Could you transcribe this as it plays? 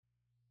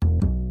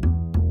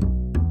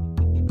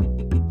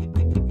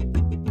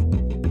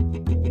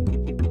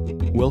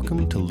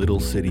Welcome to Little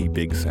City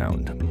Big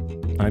Sound.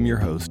 I'm your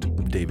host,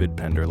 David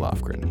Pender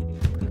Lofgren.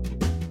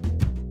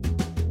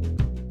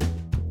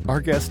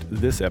 Our guest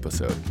this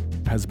episode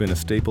has been a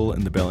staple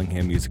in the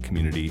Bellingham music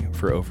community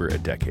for over a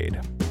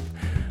decade.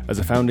 As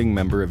a founding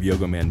member of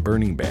Yogoman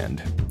Burning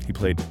Band, he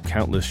played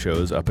countless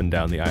shows up and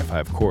down the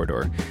I-5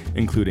 corridor,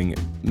 including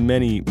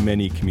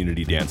many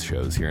community dance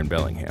shows here in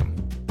Bellingham.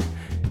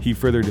 He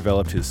further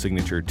developed his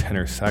signature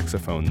tenor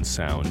saxophone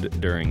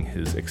sound during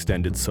his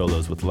extended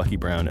solos with Lucky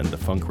Brown and the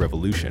Funk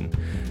Revolution,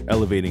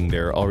 elevating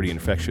their already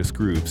infectious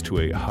grooves to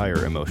a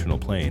higher emotional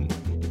plane.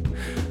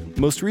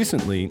 Most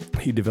recently,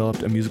 he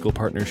developed a musical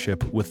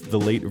partnership with the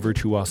late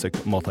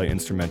virtuosic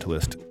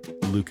multi-instrumentalist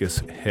Lucas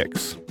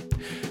Hicks.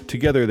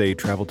 Together, they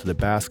traveled to the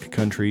Basque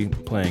Country,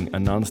 playing a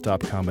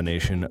non-stop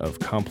combination of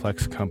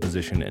complex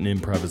composition and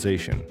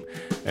improvisation,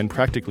 and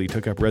practically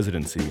took up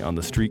residency on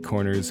the street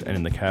corners and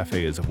in the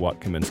cafes of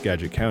Whatcom and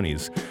Skagit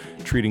counties,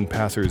 treating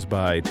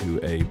passers-by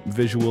to a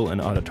visual and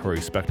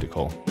auditory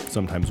spectacle,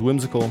 sometimes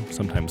whimsical,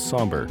 sometimes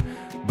somber,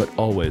 but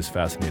always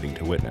fascinating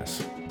to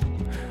witness.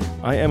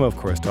 I am, of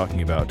course,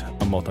 talking about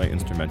a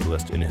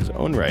multi-instrumentalist in his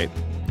own right,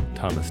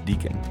 Thomas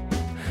Deacon.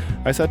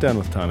 I sat down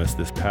with Thomas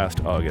this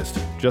past August,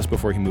 just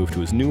before he moved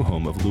to his new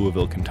home of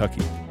Louisville,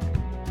 Kentucky.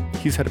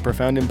 He's had a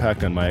profound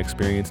impact on my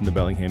experience in the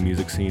Bellingham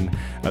music scene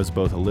as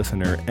both a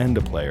listener and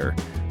a player,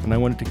 and I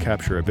wanted to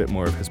capture a bit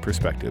more of his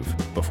perspective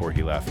before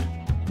he left.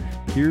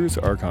 Here's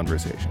our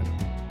conversation.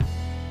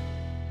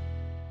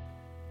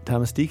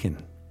 Thomas Deacon,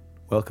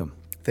 welcome.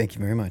 Thank you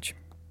very much.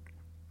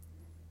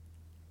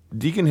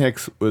 Deacon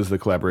Hicks was the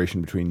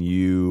collaboration between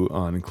you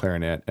on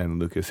clarinet and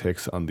Lucas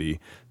Hicks on the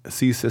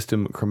C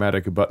System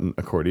chromatic button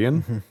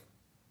accordion. Mm-hmm.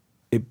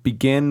 It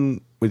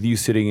began with you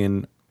sitting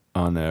in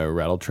on a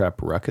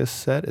Rattletrap Ruckus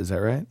set, is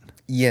that right?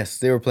 Yes,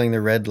 they were playing the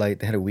Red Light.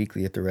 They had a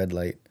weekly at the Red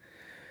Light.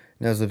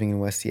 And I was living in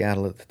West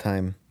Seattle at the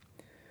time.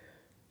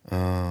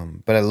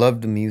 But I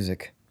loved the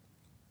music.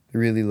 I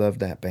really loved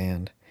that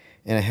band.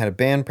 And I had a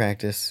band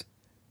practice.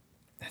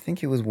 I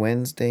think it was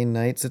Wednesday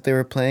nights that they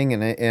were playing,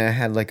 and I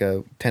had like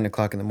a 10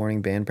 o'clock in the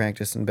morning band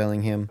practice in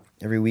Bellingham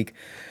every week.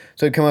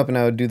 So I'd come up and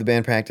I would do the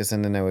band practice,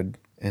 and then I would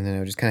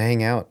just kind of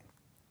hang out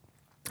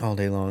all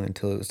day long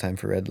until it was time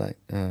for Red Light,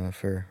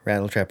 for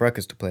Rattletrap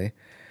Ruckus to play.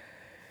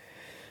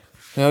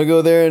 And I would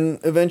go there, and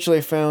eventually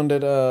I found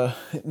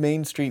at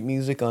Main Street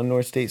Music on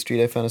North State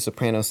Street, I found a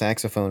soprano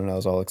saxophone, and I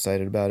was all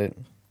excited about it.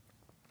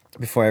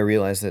 Before I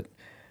realized that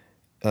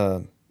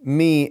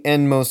me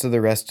and most of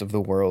the rest of the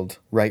world,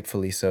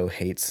 rightfully so,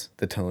 hates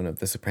the tone of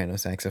the soprano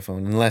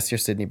saxophone, unless you're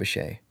Sidney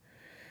Bechet.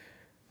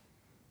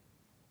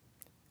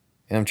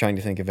 And I'm trying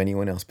to think of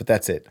anyone else, but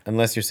that's it,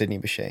 unless you're Sidney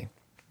Bechet.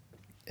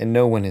 And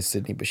no one is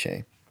Sidney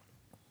Bechet.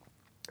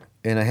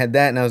 And I had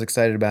that, and I was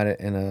excited about it,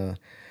 and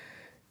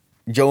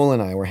Joel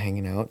and I were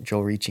hanging out,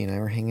 Joel Ricci and I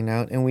were hanging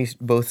out, and we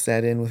both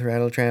sat in with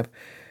Rattletrap.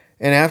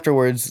 And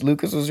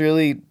Lucas was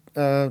really...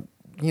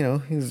 he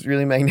was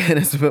really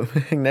magnanimous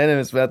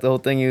about the whole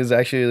thing. He was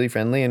actually really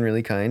friendly and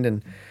really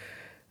kind.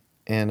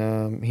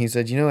 And he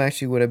said,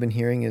 actually what I've been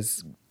hearing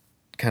is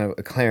kind of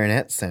a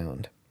clarinet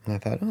sound. And I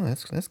thought, oh,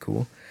 that's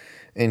cool.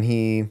 And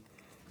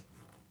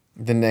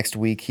the next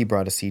week, he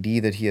brought a CD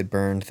that he had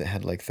burned that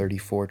had like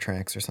 34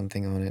 tracks or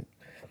something on it.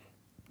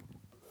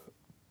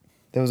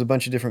 There was a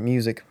bunch of different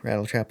music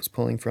Rattletrap was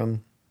pulling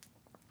from.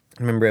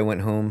 I remember I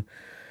went home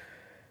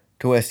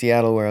to West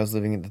Seattle, where I was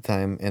living at the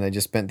time, and I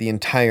just spent the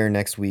entire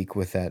next week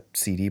with that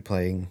CD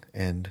playing,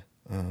 and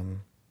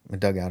I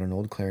dug out an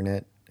old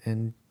clarinet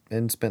and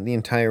spent the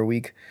entire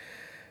week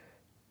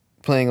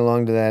playing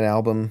along to that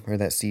album, or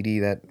that CD,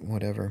 that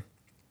whatever.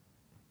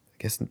 I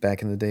guess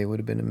back in the day it would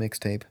have been a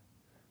mixtape.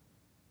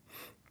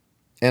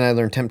 And I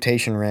learned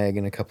Temptation Rag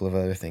and a couple of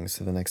other things,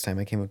 so the next time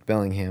I came up to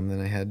Bellingham, then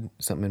I had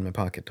something in my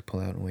pocket to pull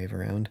out and wave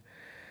around.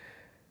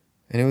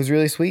 And it was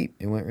really sweet.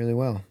 It went really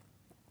well.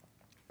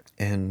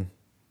 And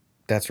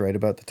that's right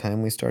about the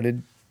time we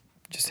started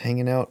just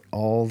hanging out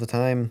all the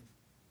time,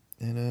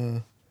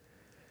 and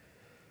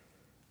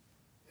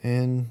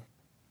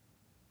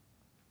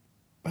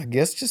I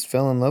guess just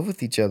fell in love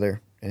with each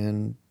other,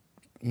 and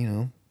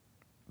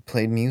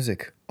played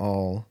music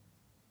all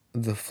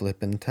the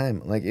flippin'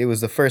 time. Like, it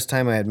was the first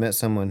time I had met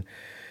someone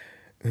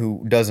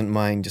who doesn't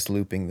mind just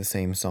looping the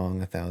same song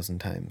 1,000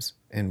 times,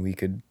 and we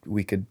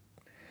could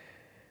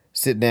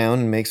sit down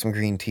and make some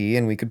green tea,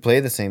 and we could play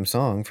the same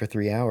song for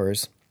 3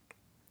 hours.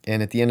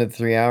 And at the end of the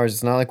 3 hours,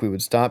 it's not like we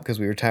would stop because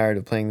we were tired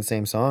of playing the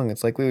same song.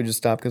 It's like we would just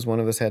stop because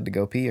one of us had to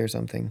go pee or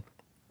something.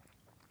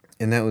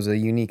 And that was a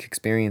unique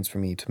experience for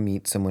me, to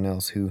meet someone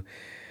else who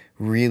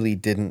really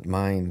didn't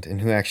mind,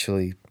 and who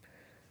actually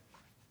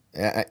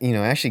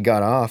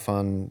got off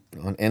on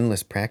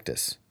endless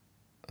practice.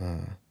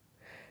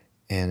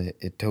 And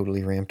it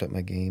totally ramped up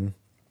my game.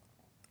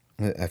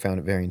 I found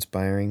it very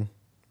inspiring.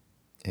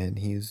 And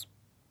he's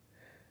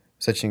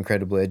such an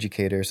incredible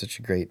educator, such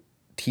a great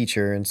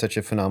teacher, and such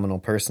a phenomenal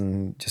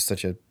person, just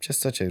such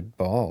a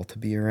ball to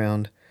be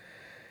around,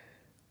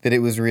 that it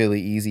was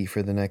really easy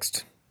for the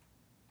next,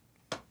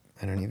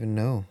 I don't even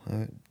know,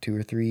 2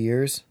 or 3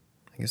 years,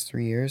 I guess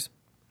 3 years,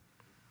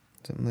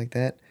 something like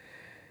that,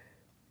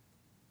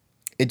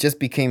 it just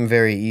became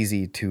very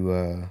easy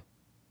to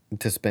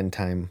spend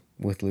time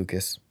with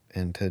Lucas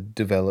and to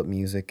develop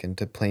music and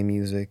to play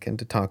music and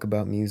to talk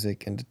about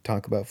music and to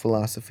talk about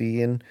philosophy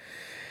and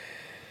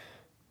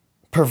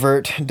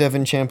pervert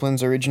Devin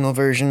Champlin's original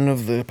version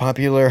of the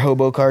popular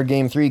Hobo Card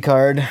Game 3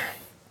 card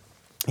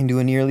into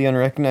a nearly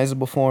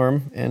unrecognizable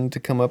form, and to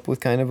come up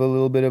with kind of a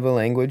little bit of a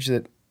language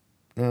that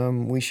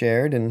we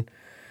shared, and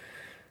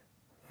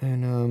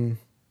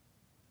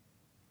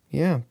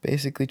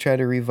basically try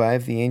to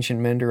revive the ancient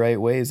Mendorite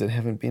ways that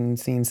haven't been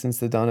seen since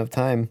the dawn of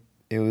time.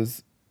 It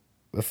was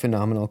a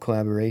phenomenal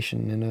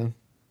collaboration and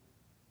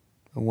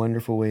a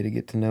wonderful way to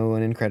get to know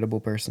an incredible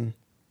person.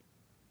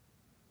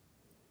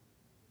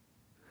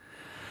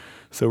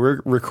 So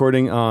we're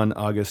recording on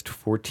August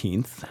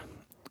 14th.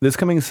 This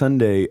coming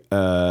Sunday,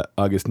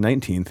 August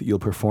 19th, you'll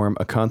perform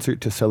a concert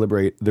to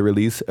celebrate the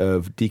release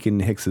of Deacon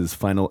Hicks's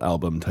final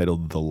album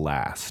titled The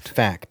Last.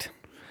 Fact.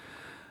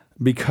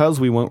 Because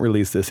we won't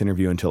release this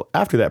interview until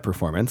after that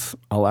performance,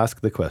 I'll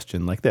ask the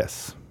question like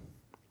this.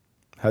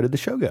 How did the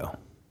show go?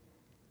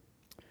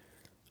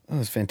 Oh, it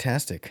was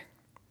fantastic.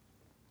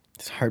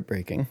 It's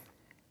heartbreaking.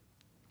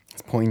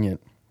 It's poignant.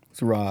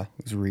 It's raw.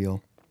 It's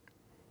real.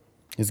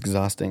 It's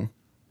exhausting.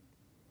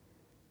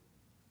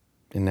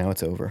 And now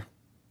it's over.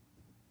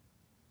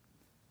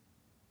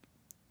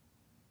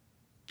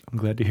 I'm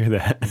glad to hear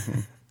that.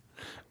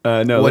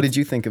 Mm-hmm. What did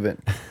you think of it?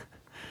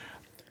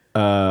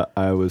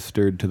 I was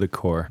stirred to the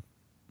core.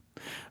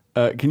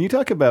 Can you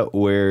talk about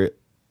where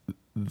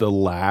the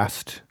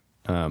last,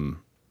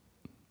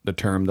 the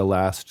term "the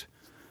last"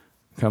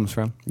 comes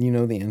from? You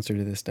know the answer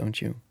to this,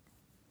 don't you?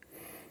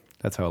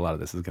 That's how a lot of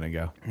this is going to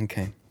go.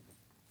 Okay.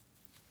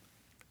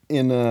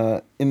 In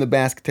the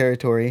Basque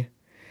territory,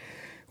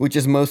 which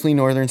is mostly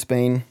northern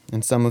Spain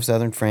and some of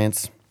southern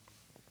France,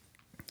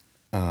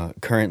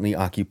 currently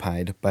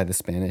occupied by the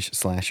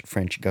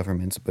Spanish/French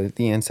governments, but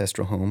the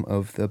ancestral home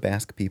of the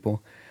Basque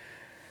people.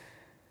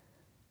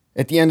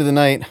 At the end of the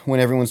night,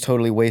 when everyone's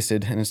totally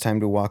wasted and it's time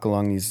to walk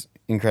along these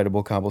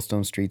incredible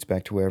cobblestone streets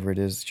back to wherever it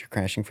is that you're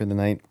crashing for the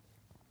night,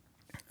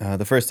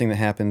 the first thing that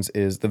happens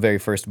is the very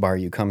first bar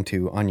you come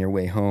to on your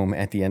way home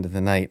at the end of the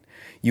night,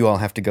 you all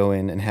have to go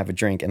in and have a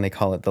drink, and they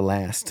call it The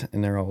Last,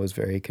 and they're always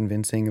very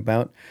convincing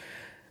about,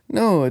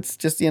 no, it's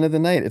just the end of the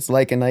night. It's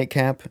like a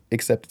nightcap,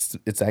 except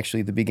it's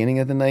actually the beginning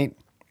of the night.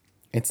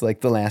 It's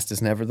like the last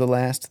is never the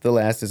last. The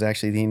last is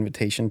actually the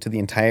invitation to the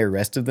entire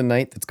rest of the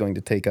night that's going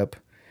to take up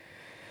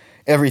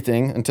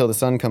everything until the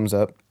sun comes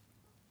up.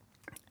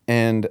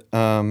 And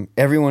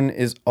everyone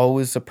is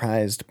always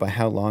surprised by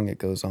how long it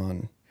goes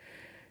on.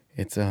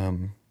 It's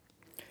a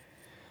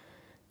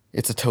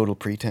total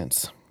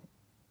pretense.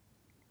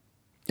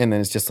 And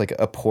then it's just like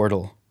a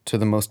portal to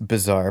the most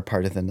bizarre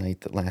part of the night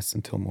that lasts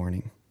until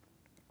morning.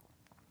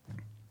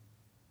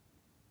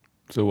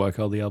 So why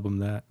call the album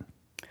that?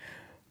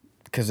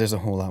 Because there's a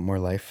whole lot more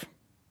life.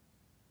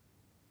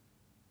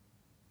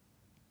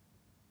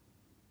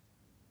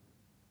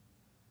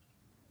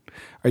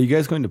 Are you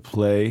guys going to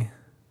play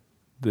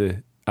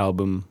the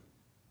album?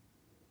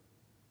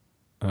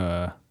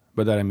 By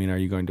that I mean, are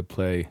you going to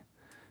play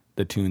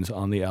the tunes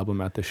on the album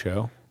at the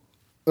show?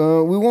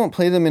 We won't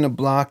play them in a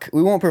block.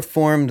 We won't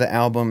perform the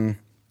album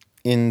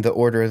in the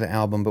order of the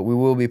album, but we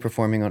will be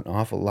performing an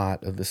awful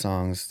lot of the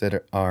songs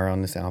that are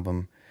on this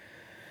album.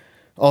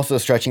 Also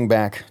stretching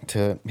back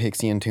to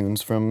Hicksian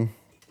tunes from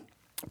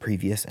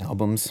previous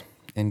albums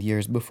and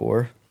years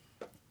before.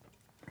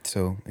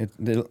 So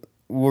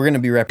we're going to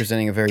be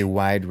representing a very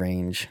wide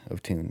range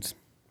of tunes.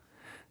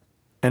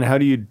 And how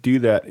do you do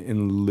that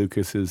in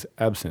Lucas's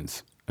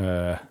absence?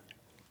 Who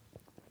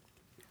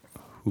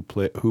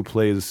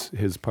plays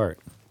his part?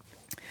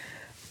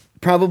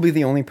 Probably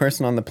the only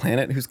person on the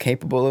planet who's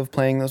capable of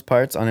playing those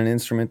parts on an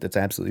instrument that's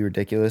absolutely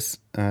ridiculous.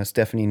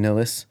 Stephanie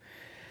Nilles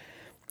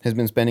has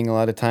been spending a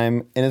lot of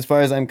time, and as far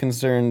as I'm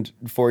concerned,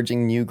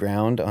 forging new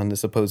ground on the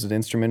supposed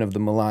instrument of the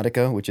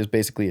melodica, which is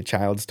basically a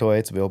child's toy.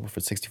 It's available for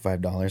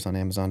 $65 on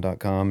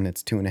Amazon.com, and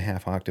it's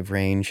 2.5 octave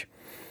range.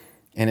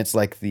 And it's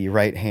like the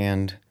right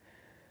hand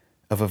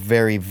of a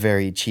very,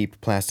 very cheap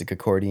plastic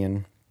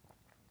accordion.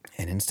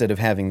 And instead of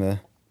having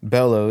the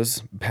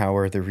bellows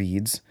power the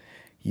reeds,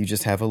 you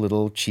just have a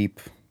little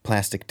cheap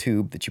plastic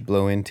tube that you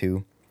blow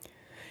into.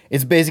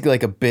 It's basically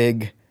like a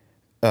big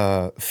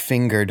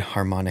fingered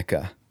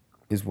harmonica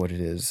is what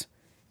it is.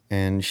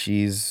 And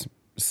she's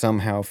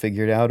somehow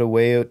figured out a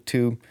way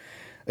to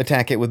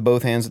attack it with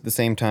both hands at the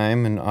same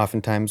time, and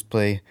oftentimes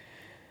play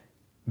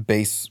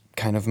bass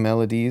kind of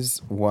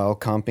melodies while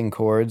comping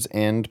chords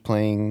and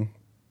playing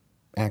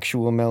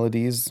actual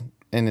melodies.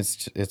 And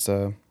it's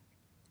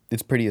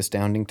pretty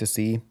astounding to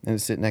see and to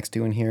sit next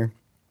to and hear.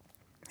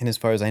 And as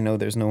far as I know,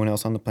 there's no one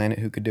else on the planet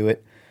who could do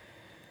it.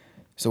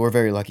 So we're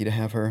very lucky to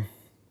have her.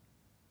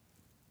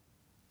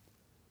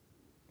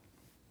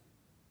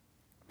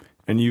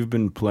 And you've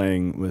been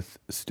playing with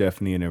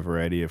Stephanie in a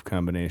variety of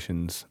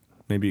combinations.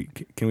 Maybe,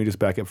 can we just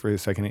back up for a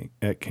second?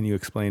 Can you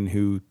explain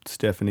who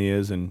Stephanie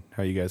is and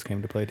how you guys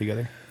came to play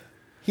together?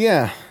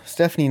 Yeah,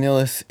 Stephanie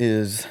Nilles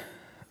is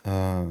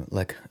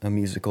like a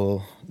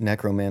musical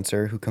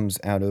necromancer who comes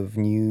out of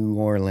New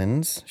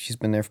Orleans. She's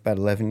been there for about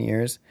 11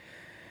 years.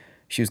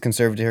 She was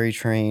conservatory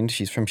trained.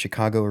 She's from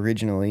Chicago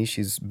originally.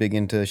 She's big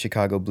into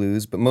Chicago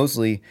blues, but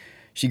mostly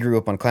she grew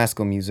up on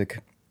classical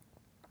music,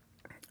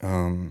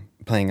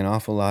 playing an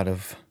awful lot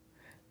of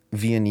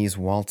Viennese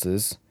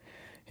waltzes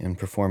and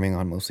performing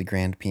on mostly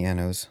grand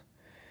pianos.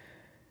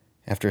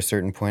 After a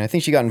certain point, I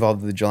think she got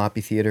involved with the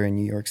Jalopy Theater in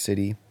New York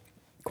City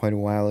quite a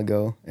while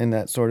ago, and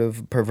that sort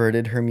of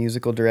perverted her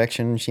musical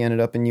direction. She ended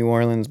up in New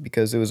Orleans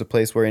because it was a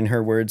place where, in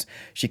her words,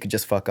 she could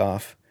just fuck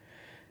off.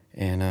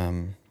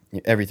 And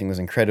everything was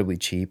incredibly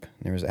cheap.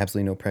 There was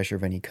absolutely no pressure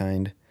of any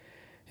kind.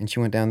 And she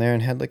went down there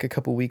and had like a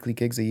couple weekly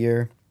gigs a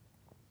year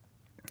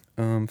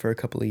for a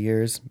couple of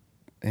years.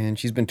 And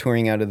she's been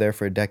touring out of there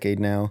for a decade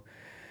now.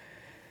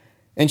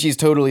 And she's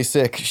totally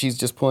sick. She's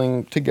just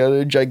pulling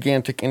together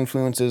gigantic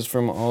influences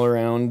from all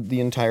around the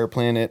entire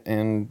planet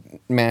and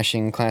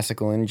mashing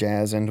classical and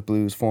jazz and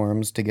blues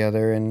forms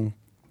together. And,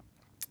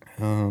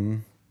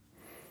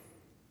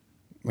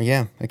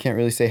 yeah, I can't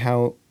really say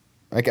how...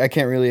 I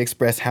can't really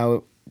express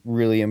how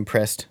really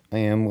impressed I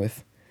am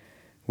with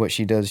what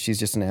she does. She's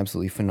just an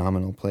absolutely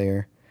phenomenal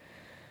player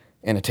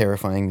and a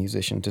terrifying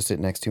musician to sit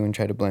next to and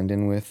try to blend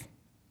in with.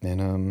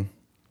 And,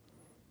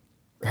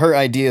 her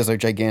ideas are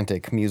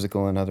gigantic,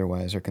 musical and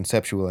otherwise, her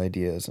conceptual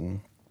ideas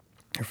and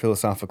her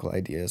philosophical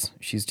ideas.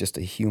 She's just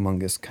a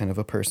humongous kind of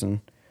a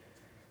person.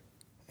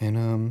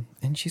 And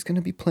she's going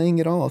to be playing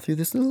it all through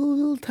this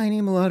little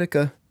tiny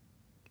melodica.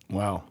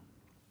 Wow.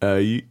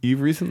 You've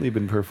recently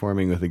been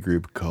performing with a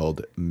group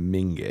called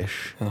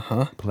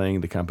Mingish, playing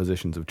the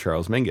compositions of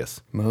Charles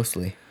Mingus.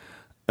 Mostly.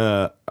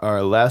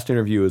 Our last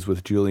interview was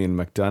with Julian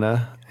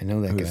McDonough. I know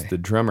that guy. Who's the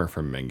drummer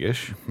from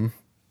Mingish.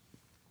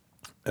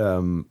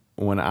 Mm-hmm.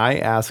 When I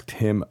asked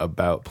him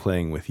about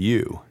playing with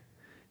you,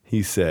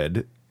 he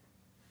said,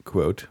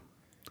 quote,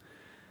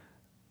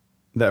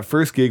 "That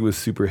first gig was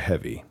super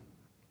heavy.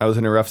 I was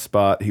in a rough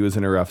spot. He was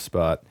in a rough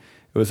spot.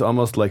 It was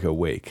almost like a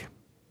wake.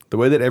 The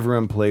way that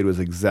everyone played was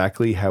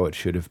exactly how it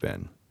should have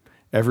been.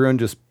 Everyone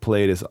just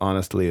played as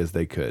honestly as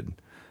they could.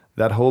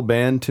 That whole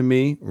band, to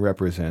me,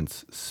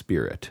 represents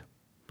spirit."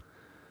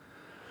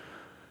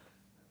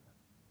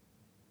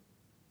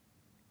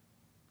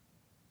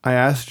 I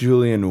asked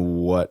Julian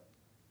what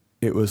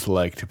it was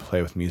like to play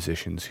with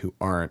musicians who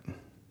aren't,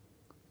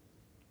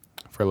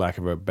 for lack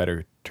of a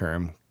better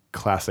term,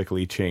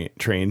 classically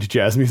trained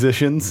jazz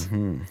musicians.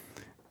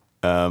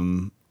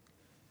 Mm-hmm.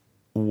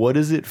 What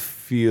does it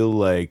feel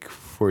like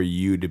for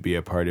you to be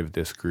a part of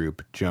this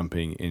group,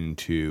 jumping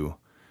into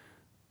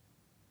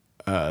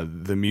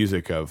the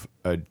music of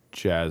a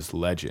jazz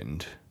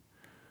legend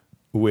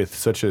with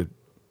such a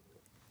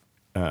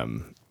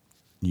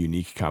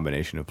unique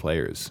combination of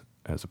players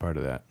as a part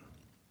of that?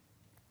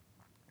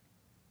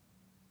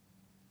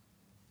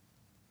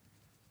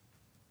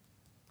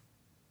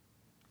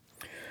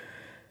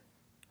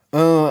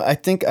 I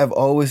think I've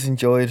always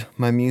enjoyed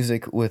my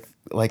music with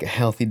like a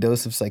healthy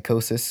dose of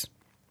psychosis.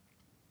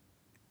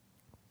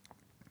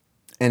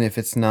 And if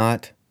it's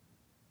not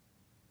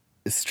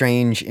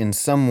strange in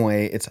some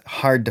way, it's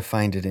hard to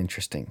find it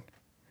interesting.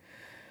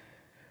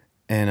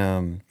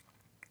 And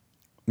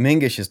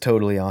Mingish is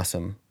totally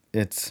awesome.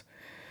 It's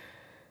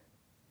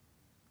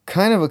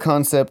kind of a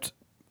concept.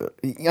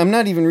 I'm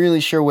not even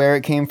really sure where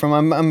it came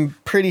from. I'm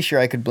pretty sure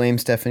I could blame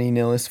Stephanie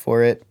Nilles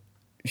for it.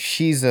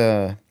 She's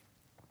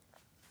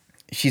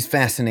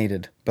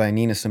fascinated by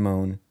Nina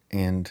Simone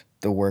and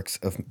the works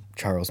of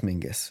Charles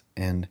Mingus.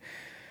 And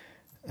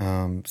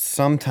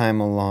sometime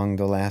along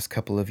the last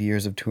couple of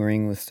years of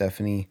touring with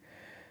Stephanie,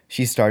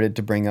 she started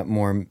to bring up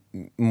more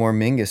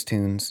Mingus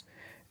tunes.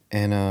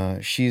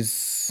 And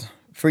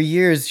for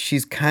years,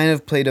 she's kind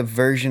of played a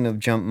version of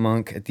Jump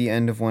Monk at the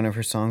end of one of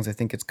her songs. I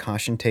think it's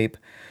Caution Tape.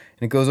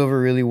 And it goes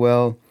over really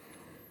well.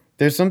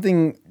 There's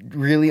something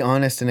really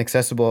honest and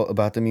accessible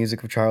about the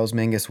music of Charles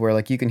Mingus where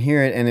like you can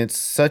hear it and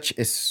it's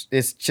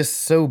just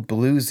so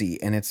bluesy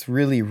and it's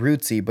really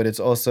rootsy, but it's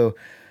also,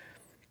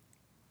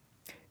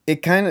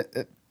 it kind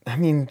of, I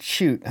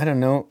don't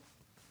know.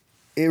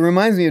 It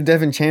reminds me of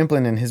Devin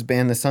Champlin and his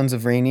band, the Sons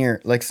of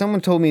Rainier. Like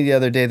someone told me the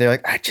other day, they're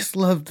like, I just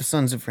love the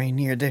Sons of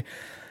Rainier.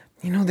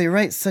 They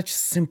write such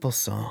simple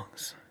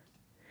songs.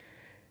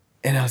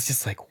 And I was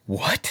just like,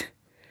 what?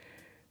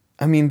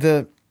 I mean,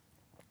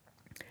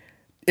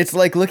 it's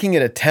like looking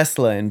at a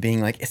Tesla and being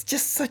like, it's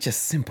just such a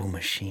simple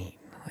machine.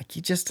 Like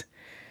you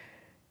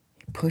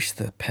push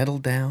the pedal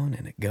down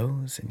and it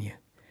goes, and you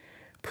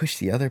push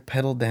the other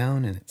pedal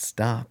down and it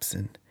stops,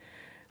 and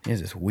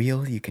there's this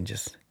wheel you can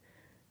just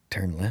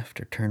turn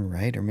left or turn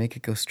right or make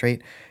it go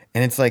straight.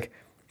 And it's like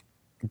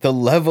the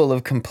level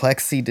of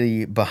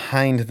complexity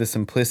behind the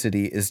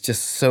simplicity is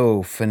just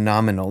so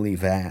phenomenally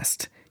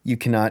vast. You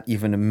cannot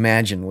even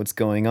imagine what's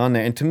going on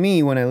there. And to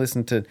me, when I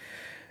listen to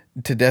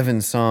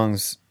Devin's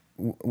songs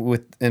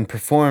and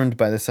performed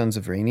by the Sons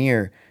of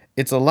Rainier,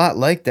 it's a lot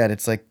like that.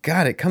 It's like,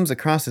 God, it comes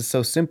across as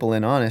so simple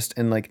and honest,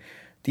 and like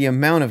the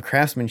amount of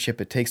craftsmanship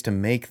it takes to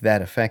make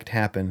that effect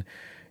happen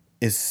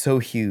is so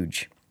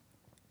huge.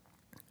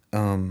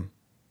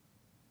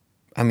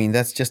 I mean,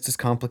 that's just as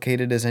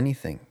complicated as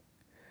anything.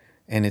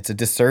 And it's a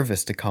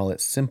disservice to call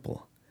it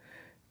simple.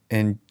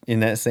 And in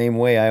that same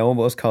way, I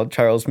almost called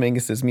Charles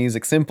Mingus's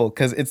music simple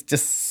because it's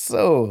just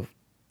so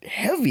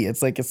heavy.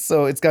 It's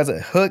got a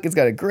hook. It's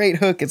got a great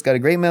hook. It's got a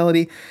great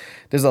melody.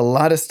 There's a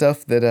lot of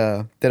stuff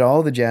that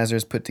all the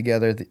jazzers put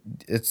together.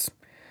 It's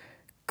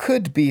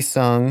could be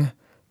sung,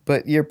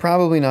 but you're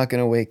probably not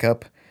going to wake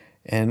up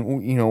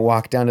and,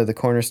 walk down to the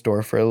corner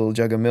store for a little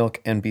jug of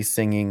milk and be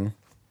singing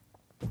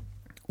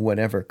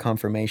whatever,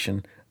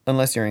 Confirmation,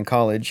 unless you're in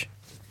college,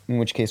 in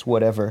which case,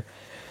 whatever.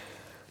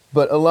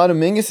 But a lot of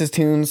Mingus's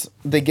tunes,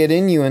 they get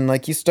in you, and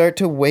like you start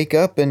to wake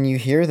up and you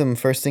hear them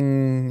first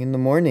thing in the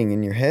morning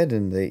in your head,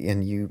 and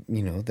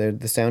they're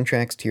the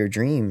soundtracks to your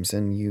dreams,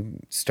 and you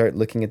start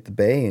looking at the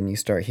bay and you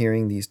start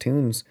hearing these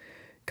tunes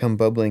come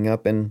bubbling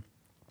up, and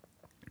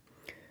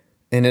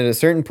at a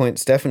certain point,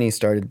 Stephanie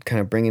started kind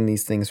of bringing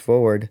these things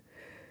forward,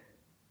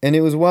 and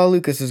it was while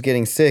Lucas was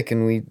getting sick,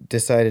 and we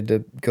decided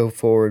to go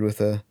forward with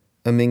a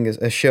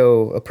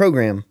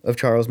program of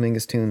Charles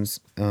Mingus tunes.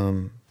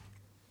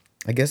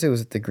 I guess it was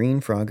at the Green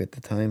Frog at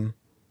the time.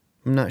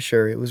 I'm not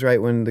sure. It was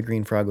right when the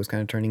Green Frog was kind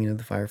of turning into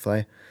the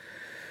Firefly.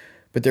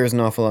 But there was an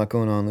awful lot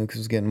going on. Lucas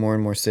was getting more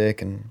and more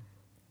sick, and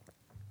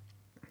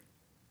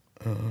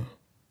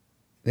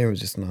there was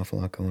just an awful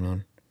lot going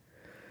on.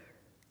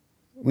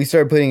 We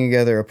started putting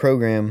together a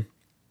program,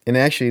 and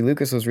actually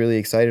Lucas was really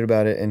excited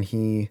about it, and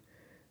he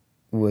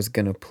was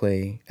going to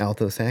play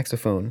alto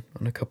saxophone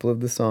on a couple of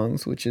the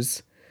songs, which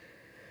is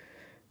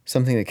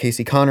something that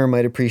Casey Connor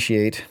might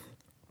appreciate,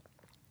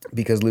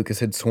 because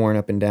Lucas had sworn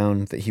up and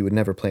down that he would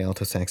never play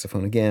alto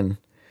saxophone again,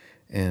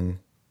 and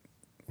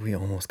we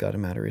almost got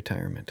him out of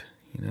retirement.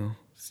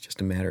 It's just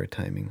a matter of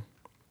timing.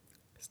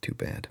 It's too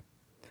bad.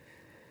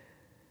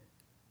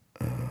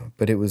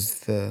 But it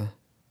was the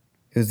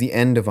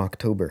end of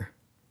October.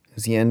 It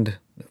was the end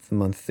of the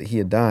month that he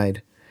had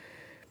died,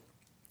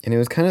 and it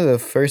was kind of the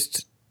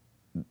first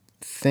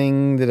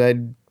thing that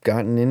I'd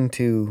gotten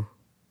into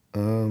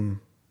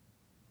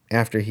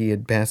after he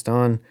had passed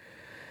on.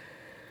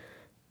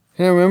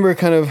 And I remember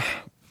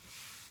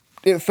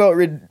it felt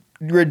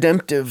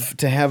redemptive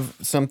to have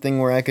something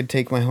where I could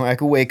take I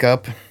could wake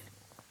up.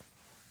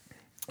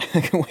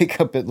 I could wake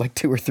up at like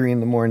 2 or 3 in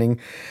the morning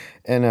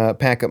and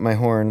pack up my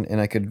horn, and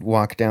I could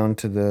walk down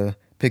to the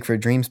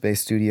Pickford Dreamspace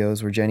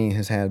Studios, where Jenny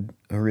has had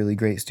a really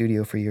great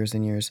studio for years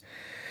and years.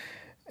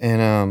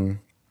 And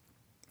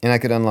I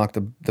could unlock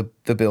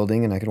the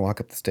building, and I could walk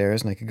up the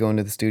stairs, and I could go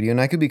into the studio, and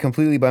I could be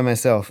completely by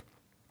myself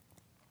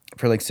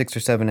for like 6 or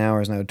 7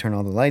 hours, and I would turn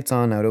all the lights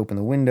on, I would open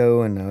the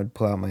window, and I would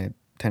pull out my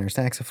tenor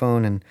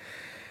saxophone,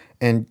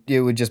 and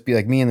it would just be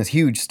like me and this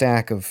huge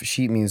stack of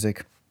sheet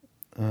music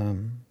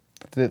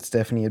that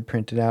Stephanie had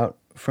printed out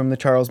from the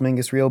Charles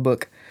Mingus Real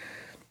Book.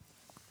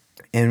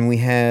 And we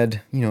had,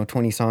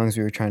 20 songs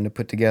we were trying to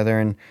put together,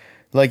 and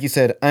like you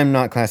said, I'm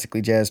not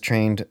classically jazz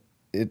trained.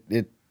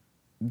 It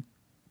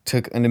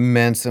took an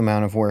immense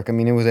amount of work. I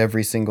mean, it was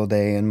every single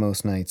day, and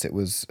most nights it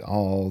was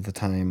all the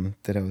time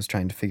that I was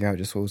trying to figure out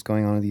just what was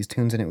going on with these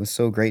tunes, and it was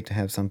so great to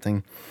have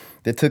something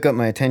that took up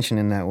my attention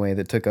in that way,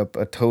 that took up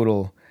my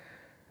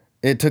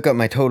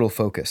total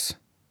focus,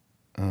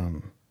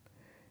 and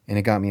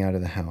it got me out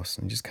of the house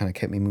and just kind of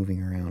kept me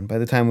moving around. By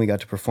the time we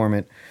got to perform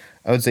it,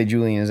 I would say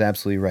Julian is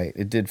absolutely right.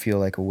 It did feel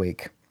like a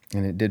wake,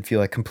 and it did feel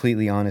like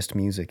completely honest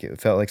music.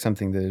 It felt like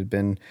something that had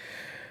been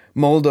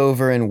mulled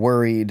over and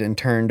worried and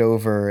turned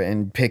over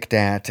and picked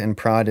at and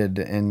prodded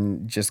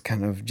and just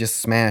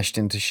smashed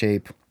into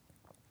shape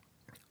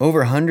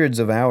over hundreds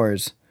of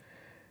hours.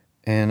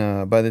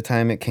 And by the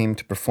time it came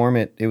to perform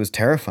it, it was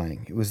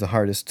terrifying. It was the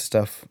hardest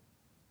stuff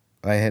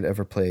I had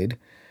ever played.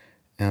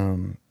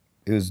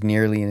 It was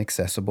nearly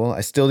inaccessible.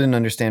 I still didn't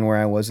understand where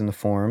I was in the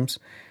forms.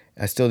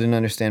 I still didn't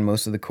understand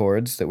most of the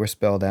chords that were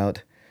spelled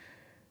out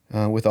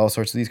with all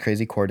sorts of these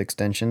crazy chord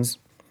extensions.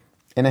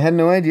 And I had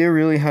no idea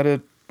really how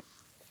to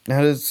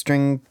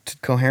string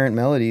coherent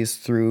melodies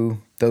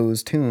through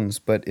those tunes,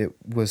 but it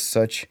was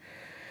such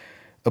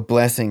a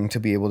blessing to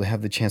be able to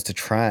have the chance to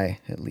try,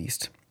 at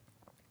least.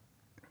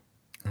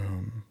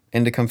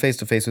 And to come face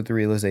to face with the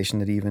realization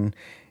that even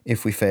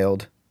if we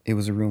failed, it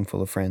was a room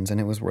full of friends, and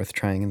it was worth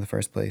trying in the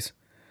first place.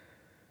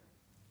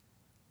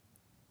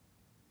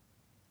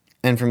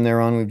 And from there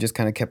on, we've just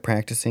kind of kept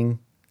practicing,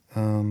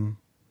 so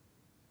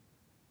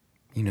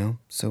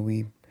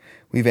we've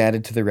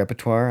added to the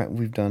repertoire.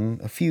 We've done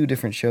a few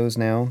different shows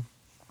now,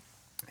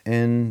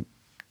 and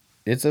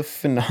it's a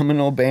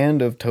phenomenal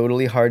band of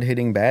totally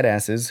hard-hitting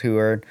badasses who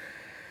are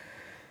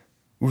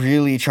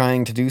really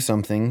trying to do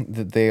something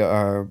that they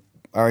are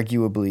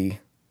arguably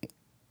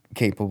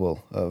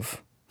capable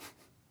of.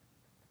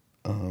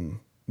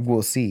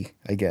 We'll see,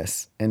 I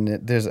guess. And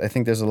I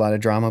think there's a lot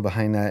of drama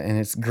behind that, and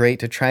it's great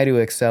to try to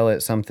excel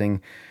at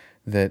something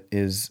that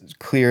is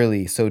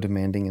clearly so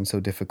demanding and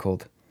so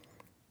difficult.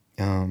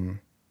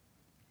 And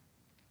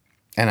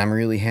I'm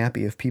really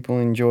happy if people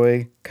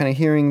enjoy kind of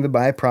hearing the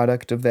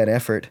byproduct of that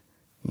effort.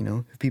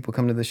 If people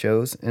come to the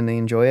shows and they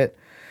enjoy it,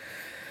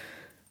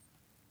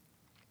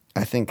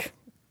 I think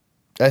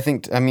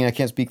I mean, I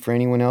can't speak for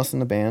anyone else in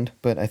the band,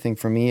 but I think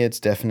for me, it's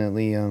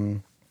definitely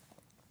a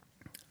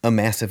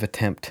massive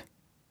attempt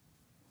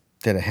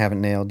that I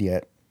haven't nailed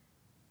yet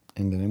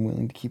and that I'm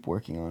willing to keep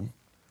working on.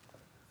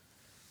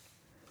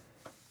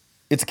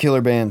 It's a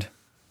killer band,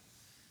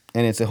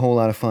 and it's a whole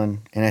lot of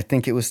fun, and I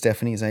think it was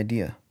Stephanie's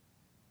idea,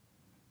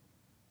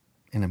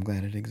 and I'm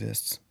glad it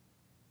exists.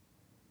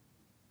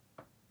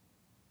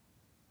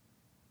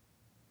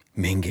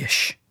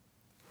 Mingish.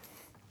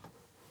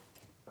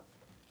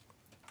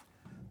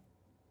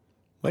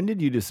 When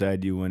did you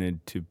decide you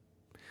wanted to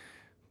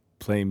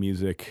play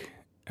music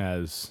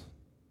as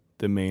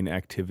the main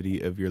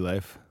activity of your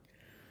life?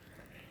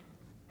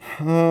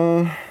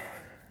 Uh, I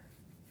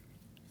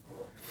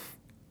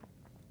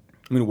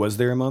mean, was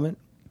there a moment?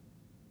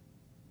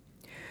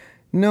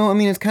 No, I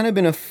mean, it's kind of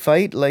been a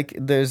fight. Like,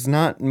 there's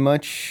not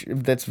much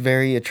that's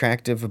very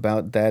attractive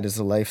about that as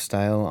a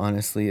lifestyle,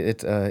 honestly.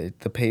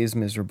 The pay is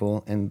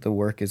miserable, and the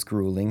work is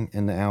grueling,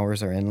 and the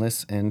hours are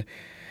endless, and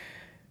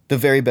the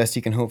very best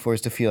you can hope for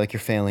is to feel like you're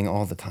failing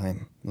all the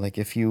time. Like,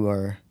 if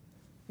you're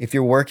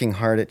working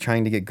hard at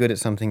trying to get good at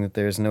something that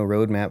there's no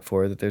roadmap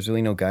for, that there's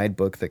really no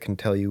guidebook that can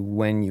tell you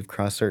when you've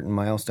crossed certain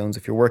milestones,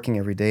 if you're working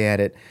every day at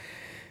it,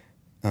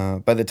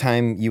 by the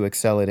time you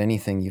excel at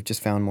anything, you've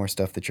just found more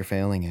stuff that you're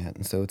failing at.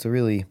 And so it's a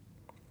really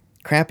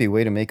crappy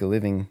way to make a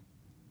living.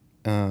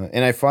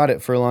 And I fought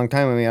it for a long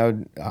time. I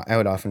mean, I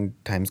would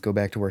oftentimes go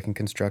back to work in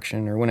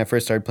construction. Or when I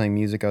first started playing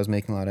music, I was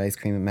making a lot of ice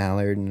cream at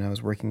Mallard, and I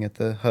was working at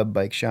the Hub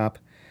Bike Shop.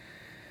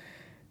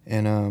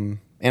 And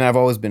I've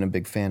always been a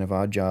big fan of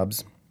odd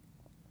jobs.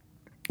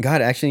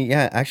 God, I think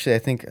I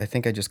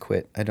just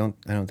quit. I don't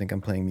think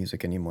I'm playing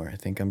music anymore. I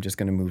think I'm just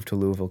going to move to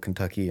Louisville,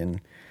 Kentucky,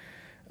 and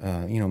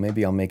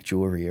maybe I'll make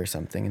jewelry or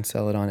something and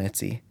sell it on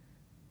Etsy.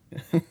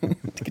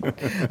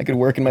 I could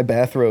work in my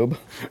bathrobe.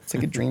 It's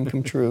like a dream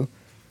come true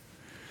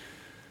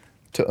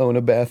to own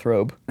a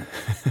bathrobe.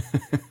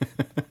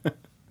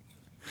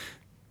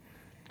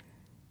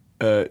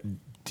 Do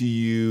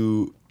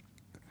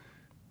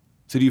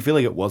you feel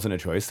like it wasn't a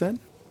choice then?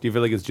 Do you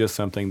feel like it's just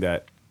something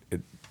that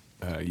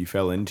you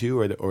fell into,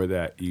 or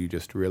that you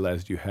just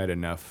realized you had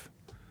enough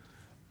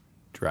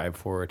drive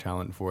for or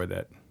talent for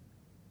that?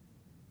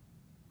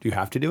 Do you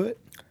have to do it?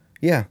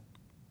 Yeah.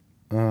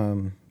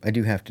 I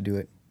do have to do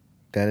it.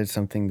 That is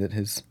something that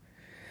has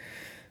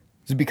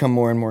become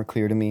more and more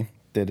clear to me,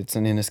 that it's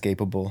an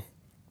inescapable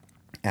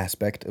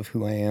aspect of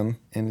who I am,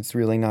 and it's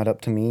really not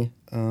up to me.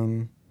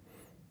 I'm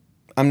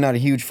not a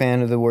huge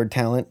fan of the word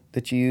talent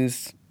that you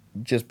use,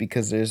 just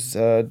because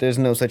there's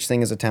no such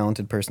thing as a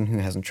talented person who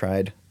hasn't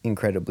tried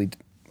incredibly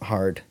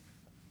hard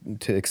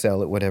to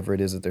excel at whatever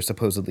it is that they're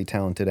supposedly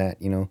talented at,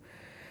 you know?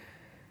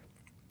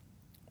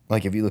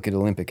 Like, if you look at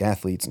Olympic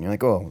athletes and you're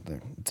like, oh,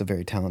 it's a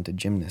very talented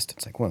gymnast.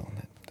 It's like, well,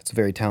 that's a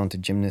very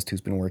talented gymnast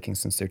who's been working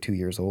since they're 2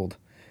 years old,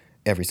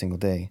 every single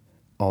day,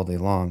 all day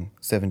long,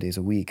 7 days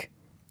a week,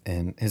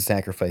 and has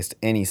sacrificed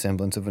any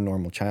semblance of a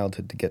normal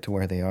childhood to get to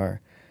where they are.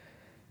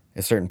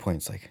 At certain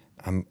points, like,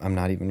 I'm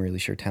not even really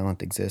sure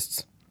talent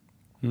exists.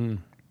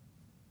 I'm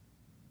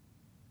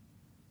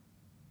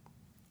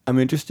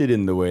interested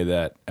in the way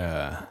that,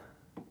 at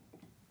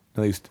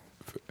least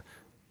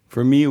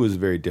for me, it was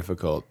very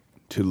difficult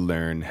to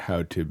learn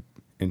how to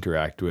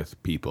interact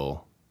with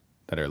people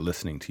that are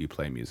listening to you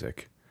play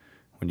music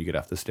when you get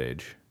off the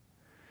stage.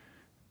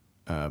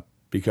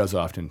 Because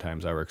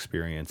oftentimes our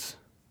experience,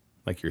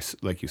 like you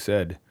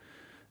said,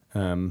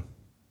 you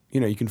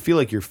can feel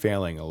like you're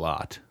failing a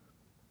lot.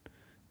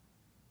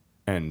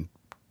 And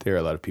there are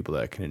a lot of people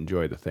that can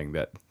enjoy the thing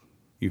that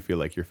you feel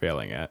like you're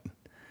failing at.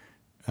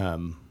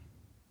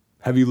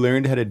 Have you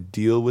learned how to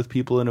deal with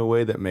people in a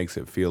way that makes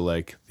it feel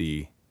like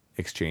the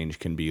exchange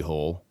can be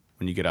whole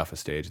when you get off a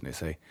stage and they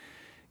say,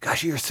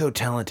 "Gosh, you're so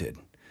talented"?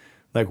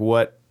 Like,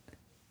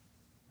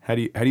 how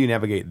do you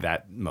navigate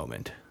that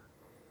moment?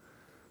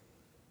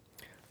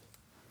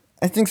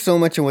 I think so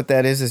much of what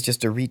that is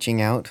just a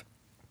reaching out,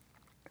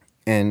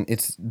 and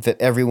it's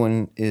that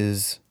everyone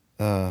is.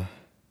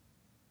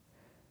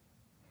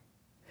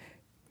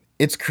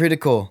 It's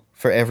critical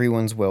for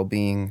everyone's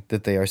well-being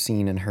that they are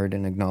seen and heard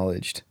and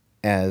acknowledged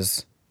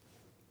as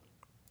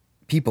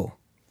people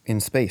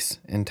in space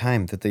and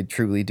time, that they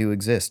truly do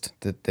exist,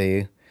 that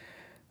they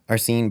are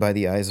seen by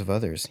the eyes of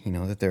others,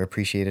 that they're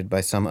appreciated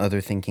by some other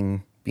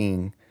thinking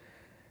being.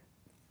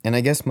 And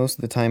I guess most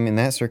of the time in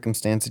that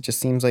circumstance, it just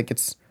seems like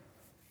it's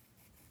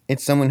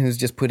someone who's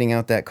just putting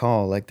out that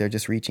call, like they're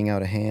just reaching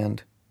out a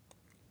hand.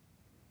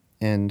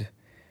 And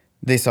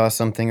they saw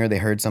something or they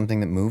heard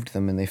something that moved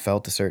them and they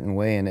felt a certain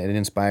way, and it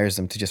inspires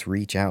them to just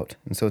reach out.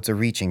 And so it's a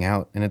reaching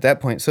out. And at that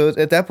point,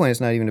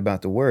 it's not even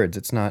about the words.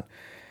 It's not,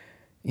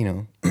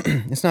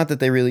 it's not that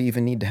they really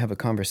even need to have a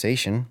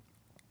conversation.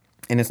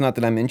 And it's not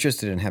that I'm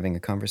interested in having a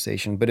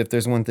conversation. But if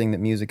there's one thing that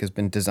music has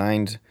been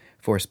designed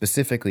for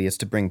specifically, it's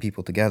to bring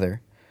people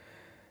together.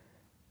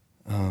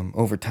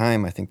 Over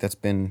time, I think that's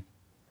been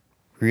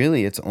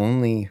really its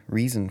only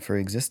reason for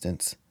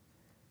existence.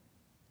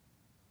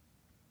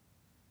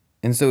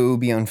 And so it would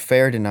be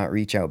unfair to not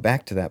reach out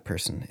back to that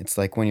person. It's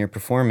like when you're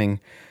performing,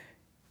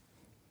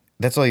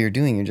 that's all you're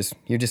doing.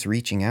 You're just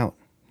reaching out.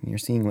 You're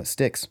seeing what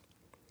sticks.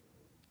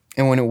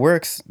 And when it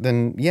works,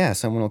 then yeah,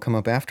 someone will come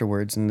up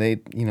afterwards and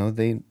they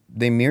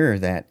mirror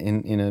that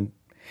in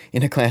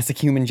a classic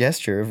human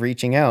gesture of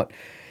reaching out.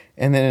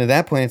 And then at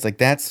that point, it's like,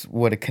 that's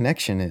what a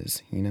connection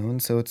is,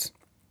 And so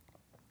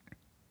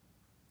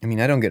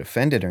I don't get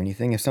offended or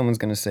anything. If someone's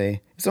going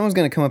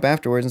to come up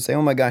afterwards and say,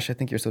 oh my gosh, I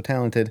think you're so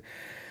talented,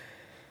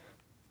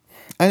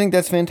 I think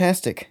that's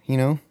fantastic,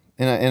 And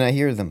I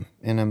hear them,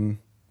 and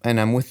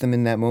I'm with them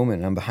in that moment.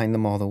 And I'm behind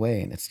them all the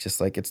way, and it's just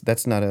like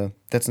that's not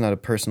a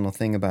personal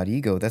thing about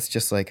ego. That's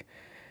just like,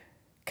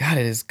 God,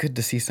 it is good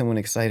to see someone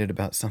excited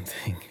about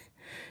something.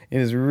 It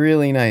is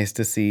really nice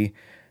to see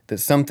that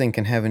something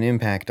can have an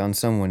impact on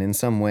someone in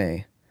some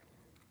way,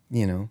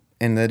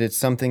 and that it's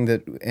something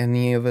that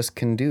any of us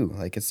can do.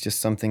 Like, it's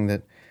just something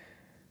that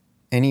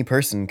any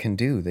person can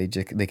do. They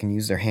can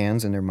use their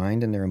hands and their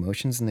mind and their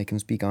emotions, and they can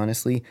speak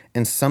honestly,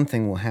 and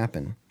something will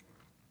happen.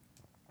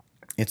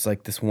 It's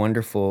like this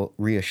wonderful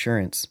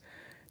reassurance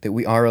that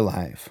we are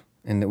alive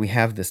and that we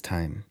have this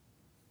time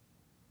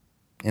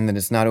and that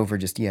it's not over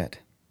just yet,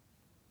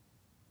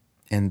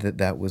 and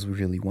that was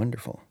really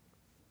wonderful.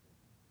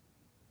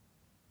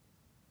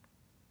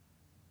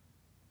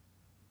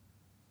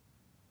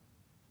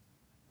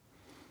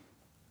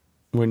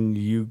 When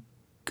you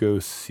go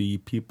see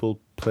people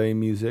play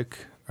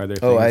music, are there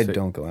things Oh, I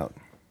don't go out.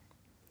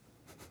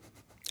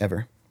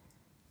 Ever.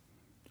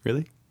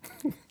 Really?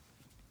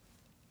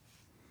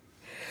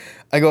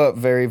 I go out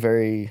very,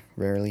 very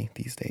rarely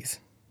these days.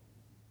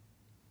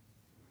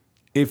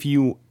 If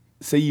you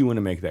say you want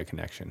to make that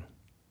connection,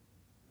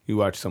 you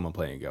watch someone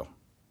play and go,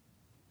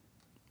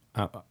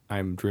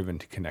 I'm driven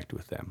to connect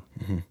with them.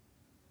 Mm-hmm.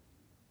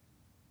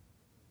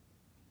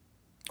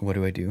 What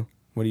do I do?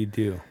 What do you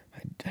do?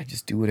 I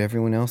just do what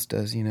everyone else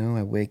does,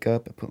 I wake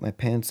up, I put my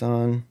pants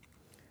on,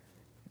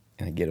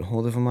 and I get a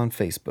hold of them on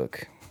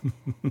Facebook.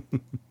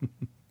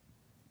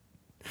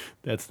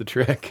 That's the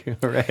trick,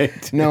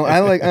 right? No,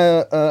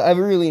 I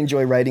really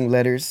enjoy writing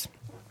letters.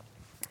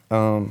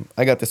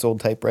 I got this old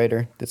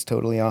typewriter that's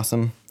totally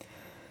awesome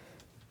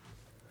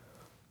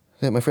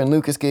that my friend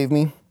Lucas gave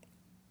me,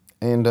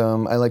 and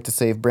I like to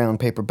save brown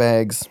paper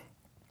bags,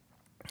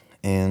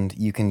 and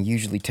you can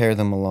usually tear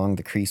them along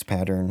the crease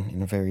pattern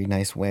in a very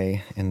nice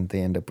way, and they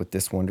end up with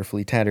this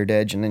wonderfully tattered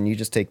edge, and then you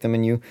just take them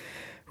and you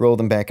roll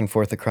them back and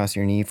forth across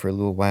your knee for a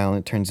little while, and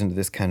it turns into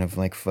this kind of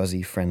like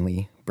fuzzy,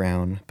 friendly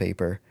brown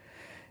paper.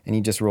 And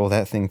you just roll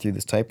that thing through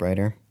this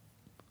typewriter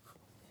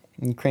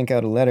and you crank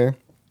out a letter.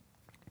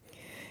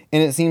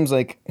 And it seems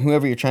like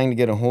whoever you're trying to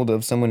get a hold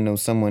of, someone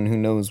who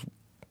knows,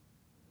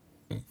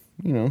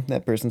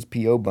 that person's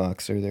P.O.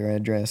 box or their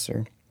address,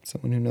 or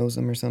someone who knows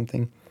them or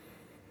something.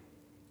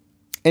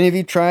 And if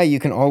you try, you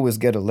can always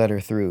get a letter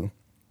through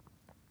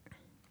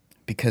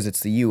because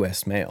it's the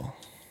U.S. mail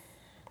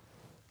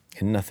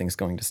and nothing's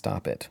going to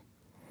stop it.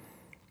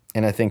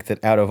 And I think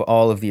that out of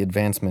all of the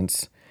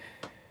advancements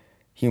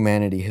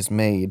humanity has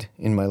made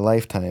in my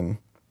lifetime,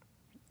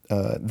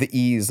 the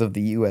ease of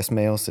the U.S.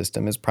 mail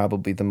system is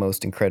probably the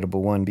most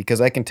incredible one, because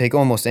I can take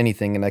almost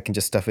anything and I can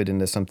just stuff it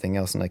into something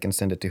else and I can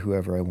send it to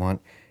whoever I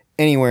want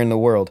anywhere in the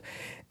world.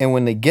 And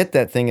when they get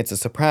that thing, it's a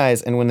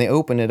surprise. And when they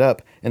open it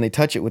up and they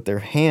touch it with their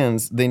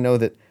hands, they know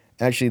that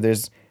actually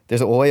there's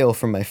oil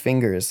from my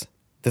fingers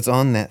that's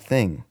on that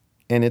thing.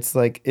 And it's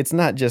like, it's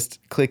not just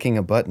clicking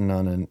a button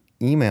on an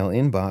email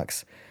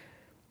inbox.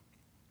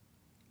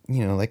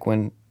 Like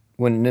when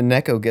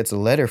Naneko gets a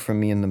letter from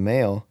me in the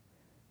mail,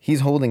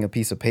 he's holding a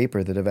piece of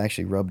paper that I've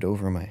actually rubbed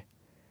over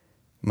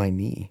my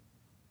knee.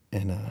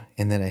 And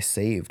then I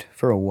saved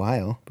for a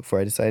while before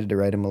I decided to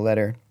write him a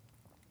letter.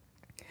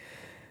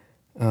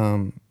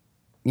 When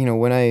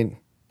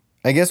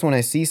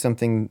I see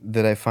something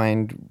that I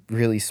find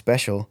really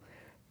special,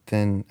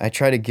 then I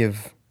try to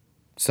give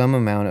some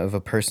amount of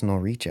a personal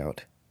reach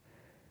out.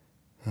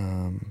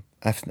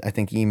 I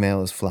think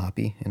email is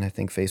floppy, and I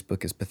think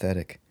Facebook is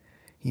pathetic,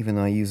 even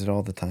though I use it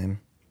all the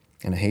time,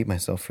 and I hate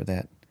myself for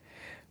that.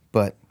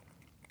 But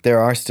there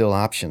are still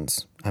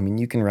options.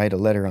 You can write a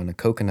letter on a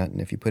coconut, and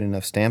if you put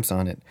enough stamps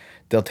on it,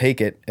 they'll take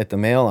it at the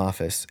mail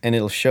office, and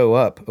it'll show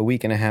up a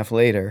week and a half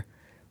later,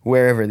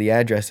 wherever the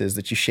address is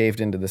that you shaved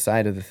into the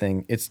side of the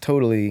thing. It's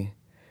totally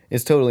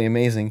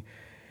amazing.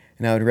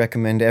 And I would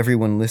recommend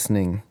everyone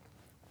listening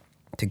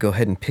to go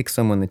ahead and pick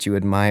someone that you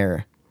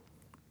admire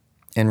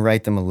and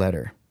write them a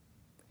letter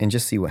and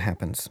just see what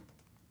happens.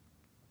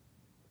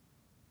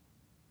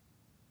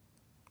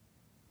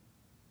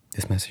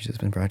 This message has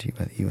been brought to you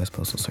by the U.S.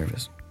 Postal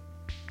Service.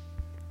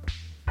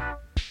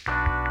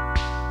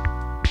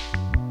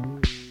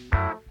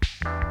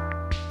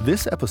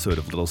 This episode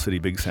of Little City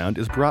Big Sound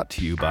is brought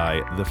to you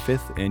by the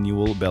 5th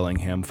Annual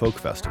Bellingham Folk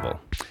Festival,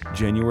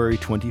 January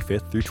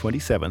 25th through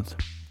 27th,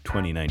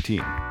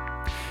 2019.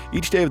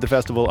 Each day of the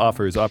festival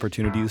offers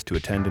opportunities to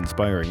attend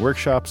inspiring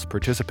workshops,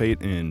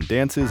 participate in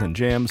dances and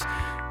jams,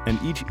 and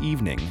each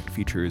evening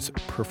features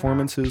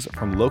performances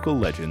from local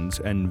legends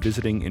and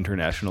visiting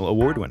international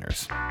award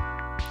winners.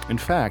 In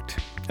fact,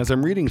 as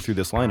I'm reading through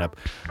this lineup,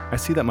 I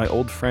see that my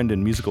old friend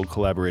and musical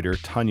collaborator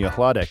Tanya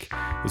Hladek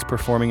is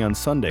performing on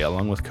Sunday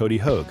along with Cody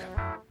Hogue.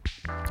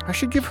 I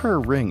should give her a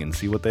ring and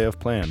see what they have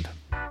planned.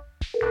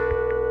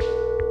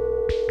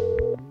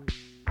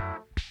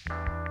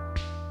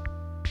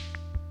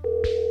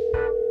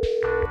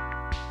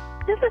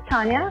 This is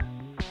Tanya.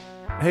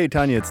 Hey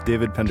Tanya, it's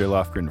David Pender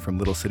Lofgren from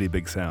Little City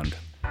Big Sound.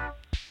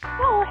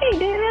 Oh, hey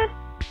David.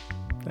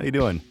 How you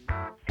doing?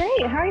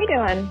 Great, how are you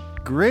doing?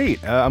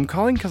 Great. I'm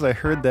calling because I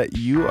heard that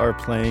you are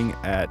playing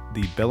at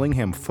the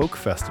Bellingham Folk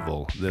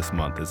Festival this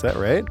month. Is that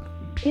right?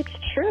 It's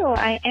true,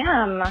 I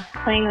am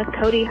playing with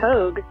Cody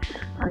Hogue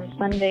on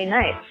Sunday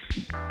nights.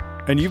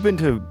 And you've been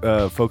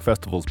to folk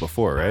festivals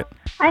before, right?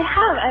 I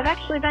have. I've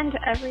actually been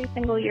to every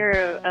single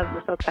year of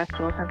the folk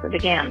festival since it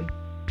began.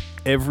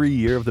 Every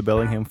year of the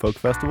Bellingham Folk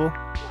Festival?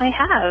 I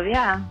have,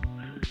 yeah.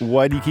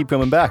 Why do you keep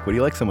coming back? What do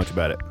you like so much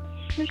about it?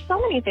 There's so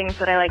many things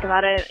that I like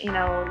about it. You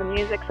know, the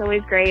music's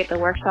always great. The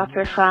workshops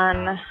are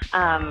fun.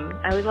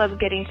 I always love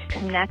getting to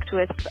connect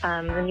with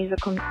the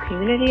musical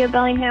community of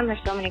Bellingham.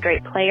 There's so many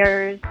great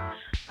players,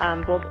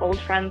 both old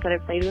friends that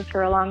I've played with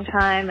for a long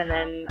time, and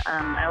then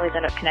I always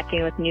end up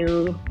connecting with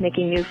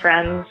making new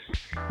friends,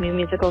 new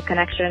musical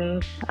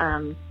connections.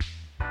 So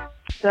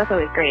that's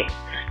always great.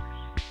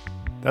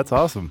 That's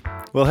awesome.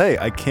 Well, hey,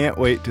 I can't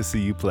wait to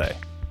see you play.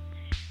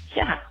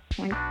 Yeah,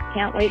 I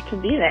can't wait to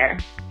be there.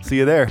 See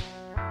you there.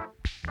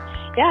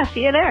 Yeah,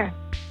 see you there.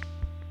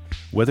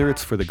 Whether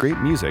it's for the great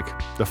music,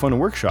 the fun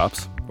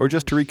workshops, or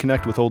just to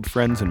reconnect with old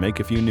friends and make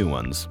a few new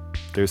ones,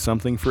 there's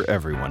something for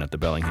everyone at the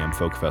Bellingham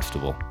Folk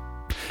Festival.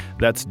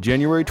 That's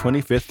January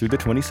 25th through the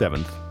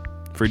 27th.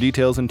 For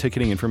details and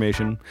ticketing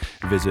information,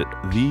 visit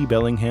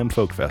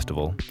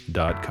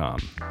thebellinghamfolkfestival.com.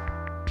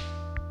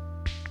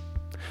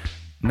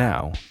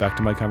 Now, back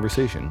to my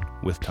conversation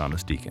with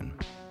Thomas Deacon.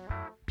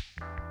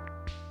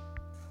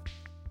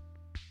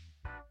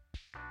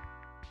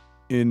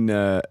 In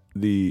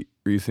the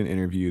recent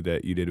interview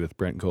that you did with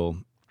Brent Cole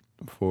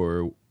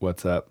for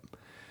What's Up,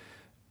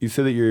 you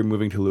said that you're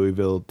moving to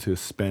Louisville to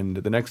spend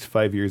the next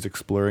 5 years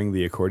exploring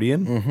the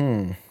accordion.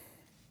 Mm-hmm.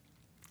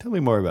 Tell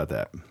me more about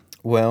that.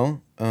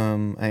 Well,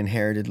 I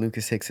inherited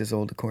Lucas Hicks's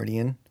old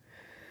accordion.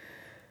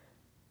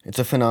 It's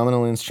a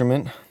phenomenal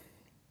instrument.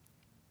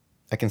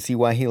 I can see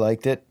why he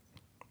liked it.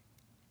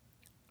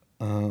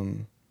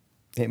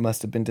 It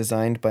must have been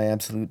designed by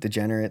absolute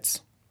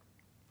degenerates.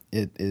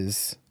 It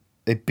is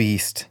a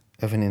beast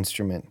of an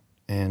instrument,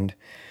 and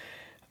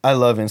I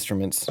love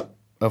instruments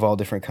of all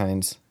different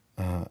kinds.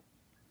 I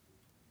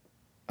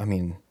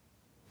mean,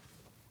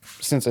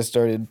 since I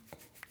started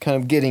kind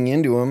of getting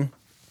into them,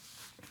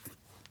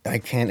 I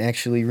can't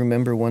actually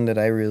remember one that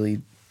I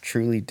really,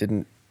 truly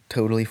didn't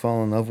totally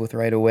fall in love with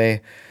right away.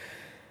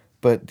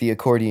 But the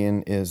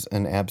accordion is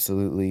an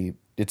absolutely,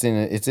 it's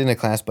in a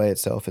class by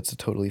itself. It's a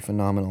totally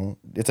phenomenal,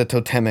 it's a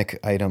totemic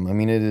item. I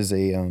mean, it is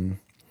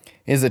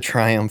a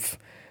triumph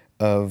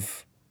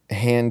of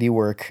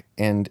handiwork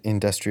and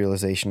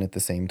industrialization at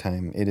the same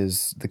time. It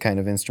is the kind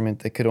of instrument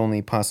that could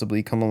only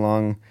possibly come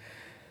along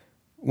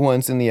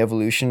once in the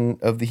evolution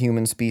of the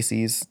human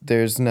species.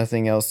 There's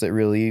nothing else that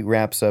really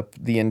wraps up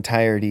the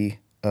entirety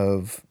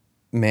of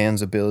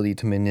man's ability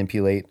to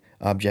manipulate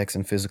objects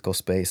in physical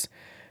space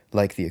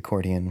like the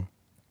accordion.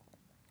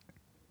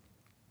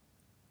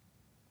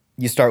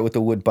 You start with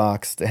a wood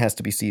box that has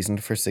to be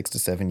seasoned for 6 to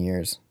 7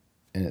 years,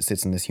 and it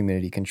sits in this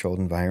humidity-controlled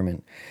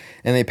environment.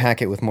 And they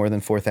pack it with more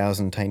than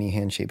 4,000 tiny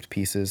hand-shaped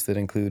pieces that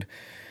include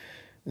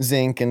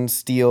zinc and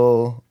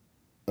steel,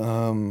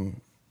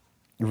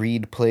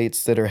 reed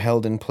plates that are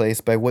held in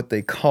place by what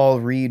they call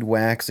reed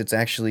wax. It's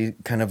actually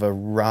kind of a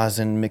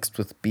rosin mixed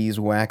with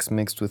beeswax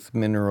mixed with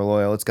mineral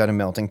oil. It's got a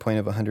melting point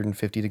of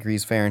 150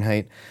 degrees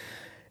Fahrenheit,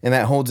 and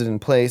that holds it in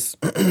place.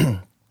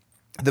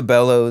 The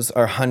bellows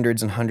are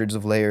hundreds and hundreds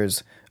of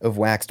layers of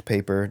waxed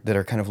paper that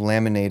are kind of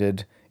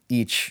laminated,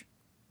 each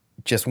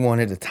just one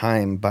at a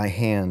time by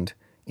hand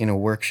in a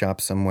workshop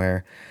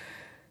somewhere,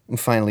 and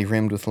finally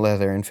rimmed with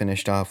leather and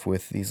finished off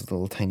with these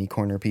little tiny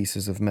corner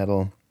pieces of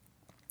metal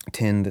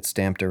tin that's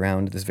stamped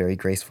around this very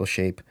graceful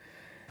shape.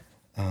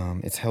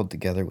 It's held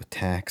together with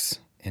tacks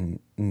and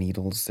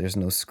needles. There's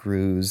no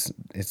screws.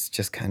 It's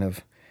just kind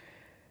of,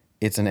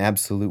 it's an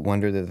absolute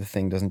wonder that the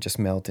thing doesn't just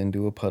melt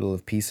into a puddle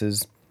of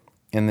pieces.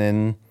 And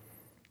then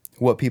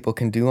what people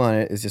can do on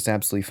it is just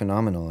absolutely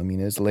phenomenal. I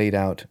mean, it's laid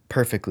out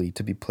perfectly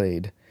to be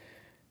played.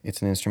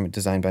 It's an instrument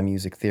designed by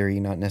music theory,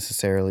 not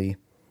necessarily,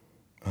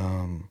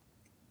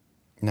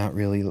 not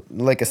really,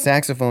 like a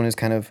saxophone is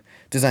kind of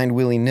designed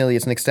willy-nilly.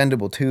 It's an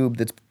extendable tube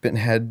that's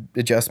had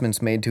adjustments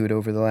made to it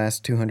over the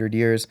last 200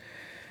 years.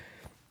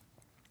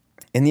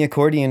 And the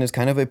accordion is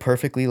kind of a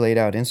perfectly laid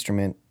out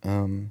instrument.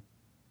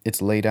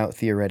 It's laid out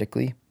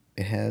theoretically.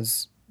 It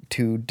has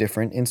 2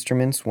 different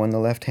instruments, one the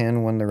left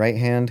hand, one the right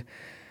hand,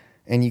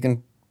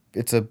 and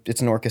it's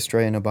an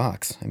orchestra in a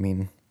box. I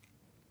mean,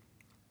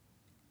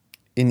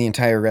 in the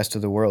entire rest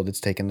of the world, it's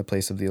taken the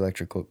place of the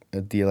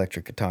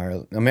electric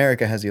guitar.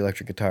 America has the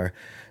electric guitar.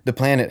 The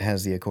planet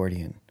has the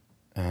accordion.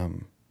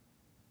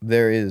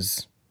 There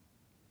is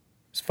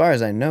as far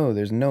as I know,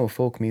 there's no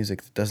folk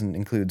music that doesn't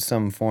include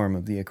some form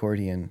of the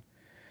accordion.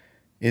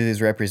 It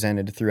is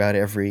represented throughout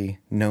every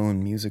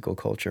known musical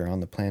culture on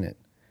the planet.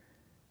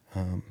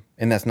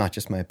 And that's not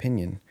just my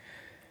opinion.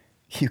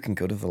 You can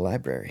go to the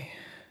library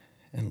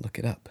and look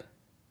it up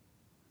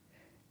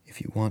if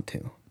you want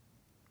to.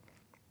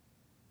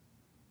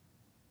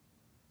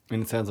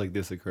 And it sounds like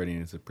this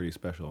accordion is a pretty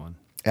special one.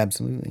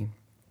 Absolutely.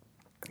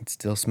 It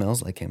still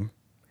smells like him.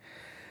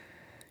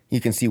 You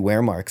can see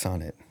wear marks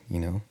on it, you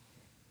know,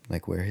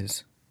 like where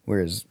his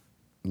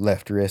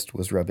left wrist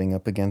was rubbing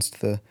up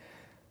against the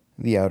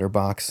outer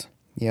box,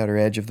 the outer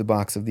edge of the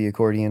box of the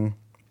accordion.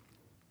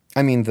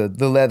 I mean,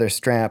 the leather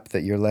strap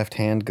that your left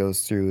hand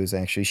goes through is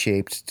actually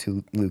shaped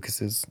to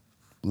Lucas's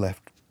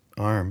left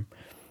arm.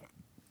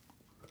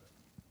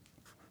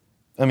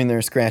 I mean, there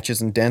are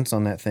scratches and dents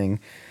on that thing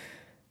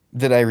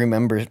that I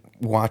remember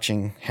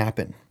watching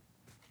happen.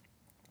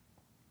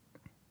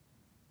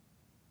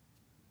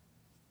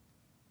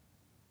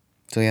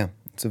 So yeah,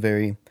 it's a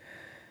very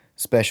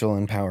special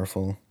and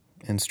powerful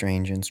and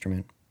strange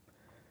instrument.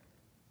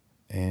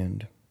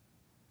 And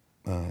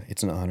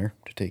it's an honor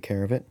to take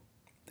care of it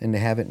and to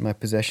have it in my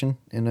possession.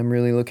 And I'm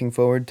really looking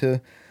forward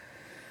to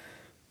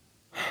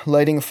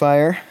lighting a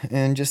fire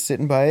and just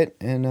sitting by it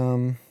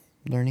and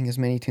learning as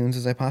many tunes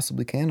as I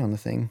possibly can on the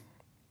thing.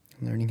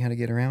 Learning how to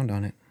get around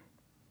on it.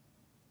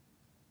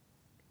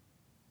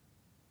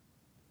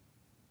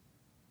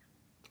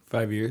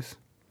 5 years?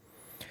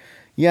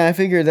 Yeah, I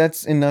figure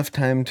that's enough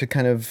time to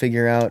kind of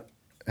figure out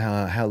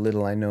how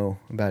little I know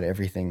about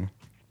everything.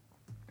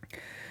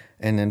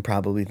 And then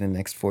probably the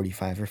next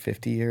 45 or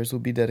 50 years will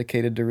be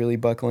dedicated to really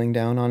buckling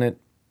down on it.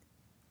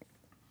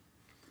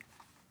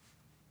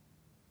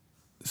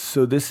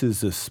 So this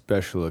is a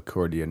special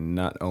accordion,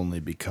 not only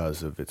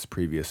because of its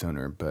previous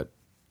owner, but...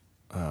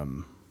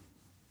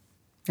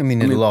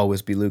 it'll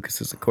always be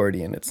Lucas's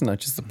accordion. It's not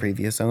just the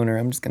previous owner.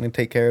 I'm just going to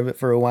take care of it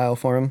for a while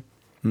for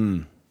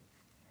him.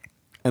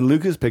 And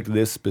Lucas picked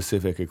this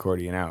specific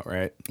accordion out,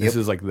 right? This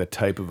Yep. is like the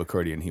type of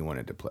accordion he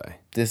wanted to play.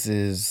 This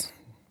is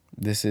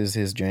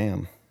his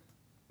jam.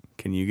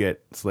 Can you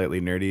get slightly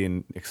nerdy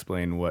and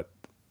explain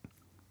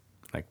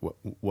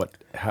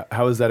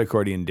how is that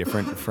accordion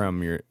different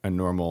from a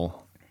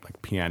normal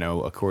like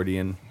piano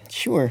accordion?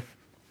 Sure.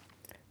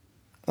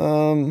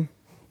 In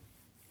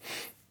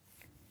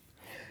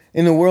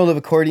the world of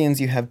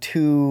accordions, you have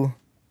two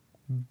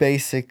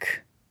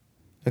basic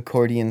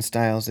accordion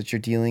styles that you're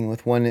dealing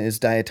with. One is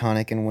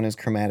diatonic and one is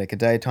chromatic. A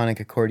diatonic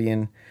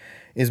accordion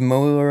is a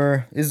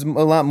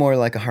lot more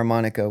like a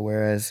harmonica,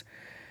 whereas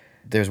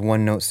there's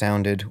one note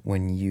sounded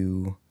when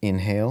you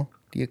inhale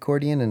the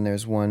accordion, and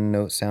there's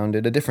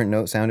a different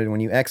note sounded when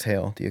you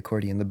exhale the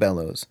accordion, the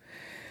bellows,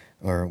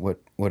 or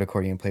what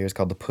accordion players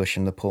call the push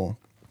and the pull.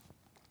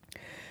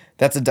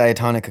 That's a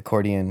diatonic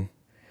accordion.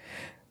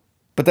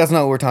 But that's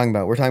not what we're talking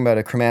about. We're talking about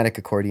a chromatic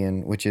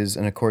accordion, which is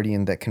an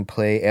accordion that can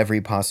play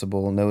every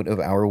possible note of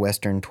our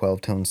Western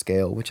 12-tone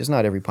scale, which is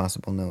not every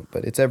possible note,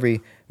 but it's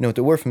every note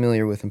that we're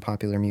familiar with in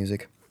popular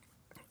music.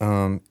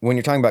 When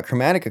you're talking about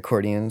chromatic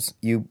accordions,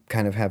 you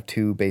kind of have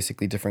two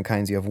basically different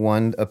kinds. You have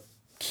one, a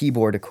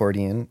keyboard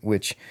accordion,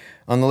 which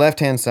on the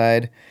left-hand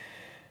side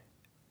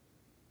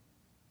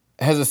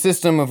has a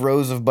system of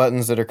rows of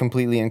buttons that are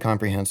completely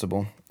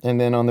incomprehensible. And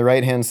then on the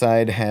right-hand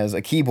side has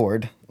a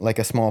keyboard, like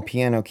a small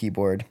piano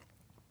keyboard,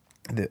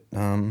 that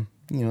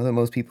that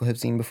most people have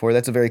seen before.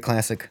 That's a very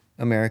classic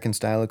American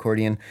style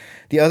accordion.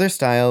 The other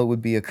style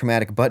would be a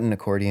chromatic button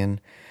accordion,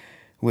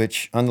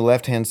 which on the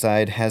left-hand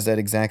side has that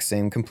exact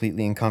same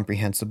completely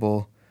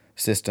incomprehensible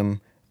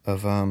system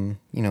of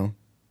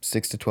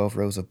 6 to 12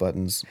 rows of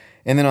buttons.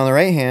 And then on the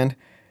right hand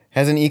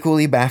has an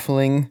equally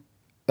baffling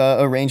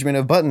arrangement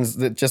of buttons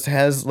that just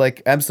has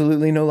like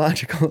absolutely no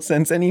logical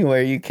sense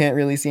anywhere. You can't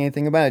really see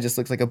anything about it. It just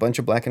looks like a bunch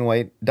of black and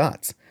white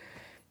dots.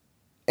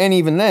 And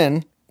even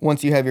then,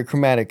 once you have your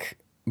chromatic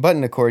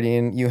button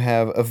accordion, you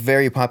have a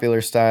very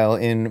popular style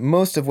in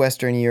most of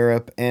Western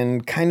Europe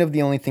and kind of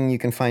the only thing you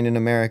can find in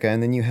America.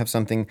 And then you have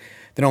something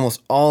that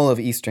almost all of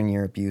Eastern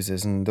Europe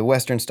uses. And the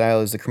Western style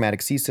is the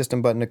chromatic C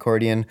system button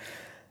accordion.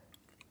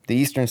 The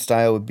Eastern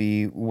style would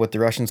be what the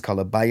Russians call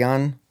a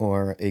bayan,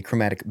 or a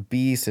chromatic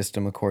B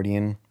system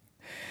accordion.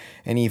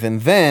 And even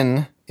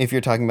then, if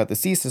you're talking about the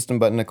C system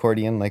button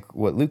accordion, like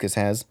what Lucas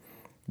has,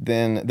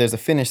 then there's a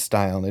Finnish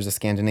style, there's a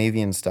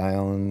Scandinavian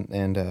style,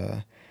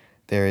 and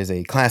there is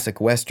a classic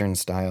Western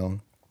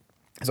style.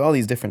 There's all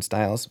these different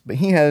styles, but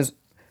he has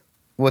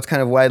what's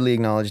kind of widely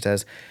acknowledged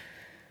as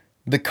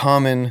the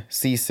common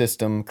C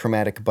system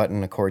chromatic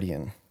button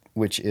accordion,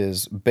 which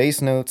is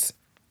bass notes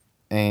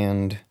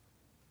and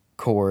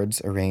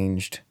chords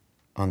arranged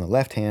on the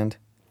left hand,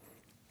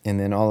 and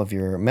then all of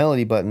your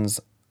melody buttons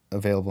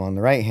available on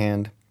the right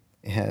hand.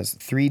 It has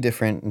 3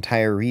 different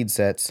entire reed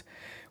sets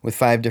with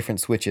 5 different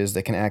switches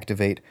that can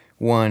activate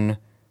one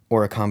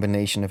or a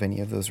combination of any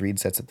of those reed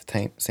sets at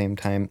the same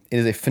time. It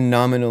is a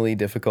phenomenally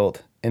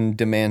difficult and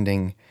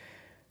demanding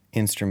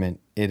instrument.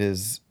 It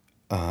is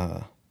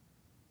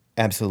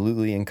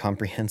absolutely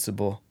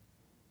incomprehensible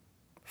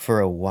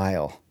for a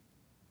while.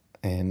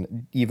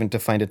 and even to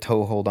find a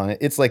toehold on it,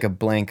 it's like a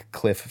blank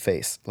cliff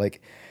face.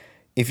 Like,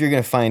 if you're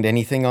going to find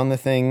anything on the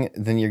thing,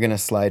 then you're going to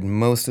slide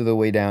most of the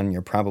way down and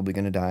you're probably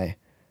going to die.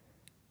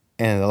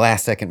 And at the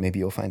last second, maybe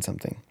you'll find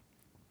something.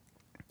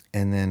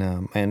 And then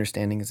my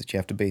understanding is that you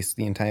have to base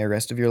the entire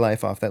rest of your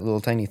life off that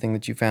little tiny thing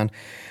that you found.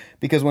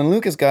 Because when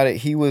Lucas got it,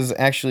 he was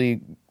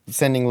actually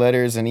sending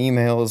letters and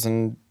emails,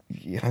 and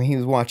he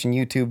was watching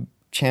YouTube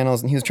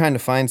channels, and he was trying to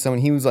find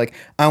someone. He was like,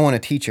 I want a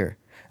teacher.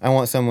 I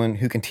want someone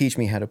who can teach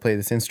me how to play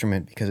this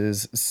instrument because it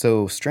is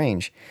so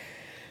strange.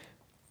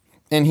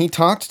 And he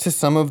talked to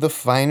some of the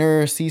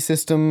finer C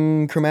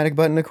system chromatic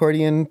button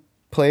accordion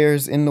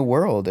players in the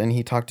world, and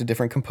he talked to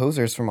different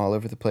composers from all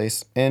over the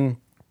place, and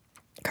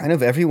kind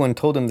of everyone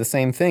told him the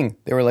same thing.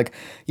 They were like,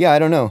 yeah, I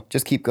don't know,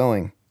 just keep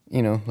going.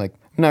 Like,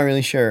 I'm not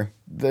really sure.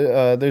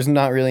 There's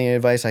not really any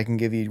advice I can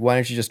give you. Why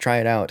don't you just try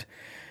it out?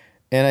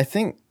 And I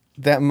think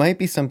that might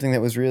be something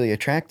that was really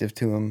attractive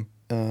to him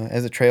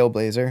as a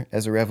trailblazer,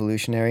 as a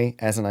revolutionary,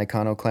 as an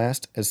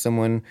iconoclast, as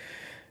someone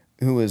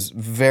who was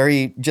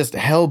very just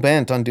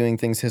hell-bent on doing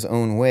things his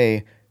own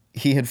way.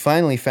 He had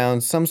finally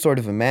found some sort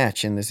of a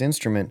match in this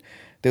instrument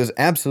that was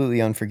absolutely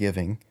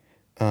unforgiving,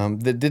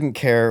 that didn't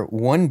care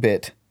one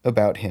bit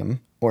about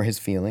him or his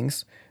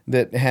feelings,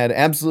 that had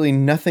absolutely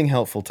nothing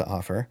helpful to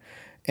offer.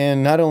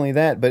 And not only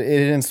that, but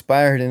it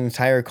inspired an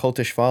entire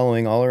cultish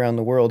following all around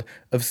the world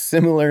of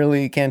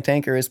similarly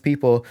cantankerous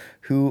people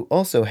who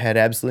also had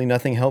absolutely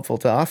nothing helpful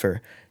to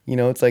offer.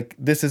 It's like,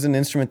 this is an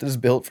instrument that is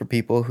built for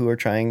people who are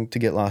trying to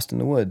get lost in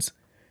the woods.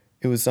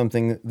 It was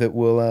something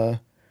that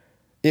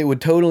it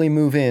would totally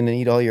move in and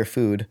eat all your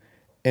food.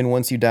 And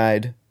once you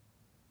died,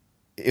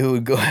 it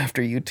would go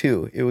after you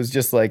too. It was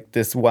just like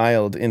this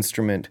wild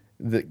instrument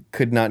that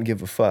could not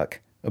give a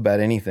fuck about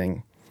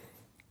anything.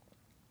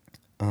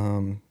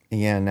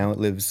 Yeah, now it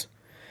lives.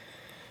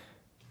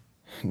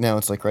 Now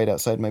it's like right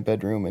outside my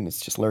bedroom, and it's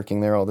just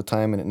lurking there all the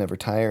time, and it never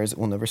tires. It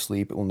will never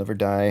sleep. It will never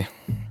die.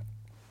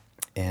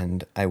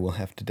 And I will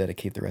have to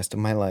dedicate the rest of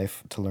my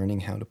life to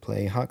learning how to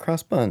play hot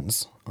cross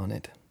buns on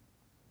it.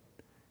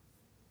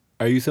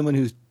 Are you someone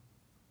who's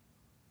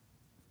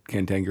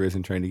cantankerous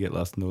and trying to get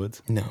lost in the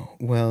woods? No.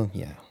 Well,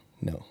 yeah.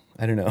 No.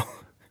 I don't know.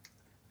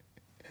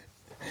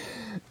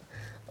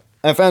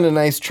 I found a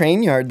nice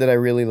train yard that I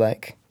really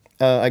like.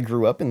 I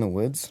grew up in the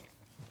woods.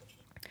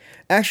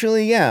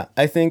 Actually, yeah.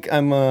 I think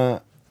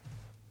I'm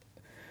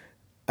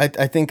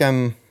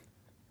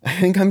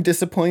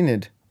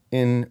disappointed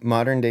in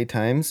modern day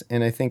times,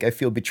 and I think I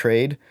feel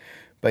betrayed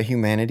by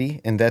humanity,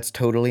 and that's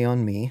totally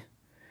on me.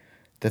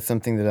 That's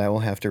something that I will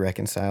have to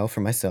reconcile for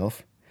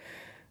myself.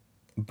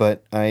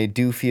 But I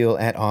do feel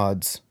at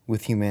odds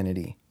with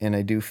humanity, and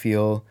I do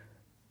feel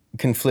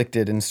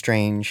conflicted and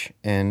strange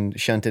and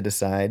shunted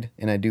aside,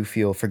 and I do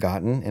feel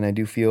forgotten, and I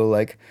do feel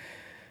like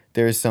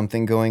there is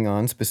something going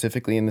on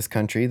specifically in this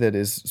country that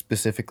is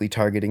specifically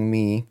targeting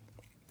me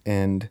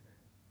and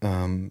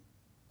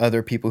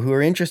other people who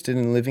are interested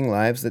in living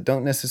lives that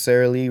don't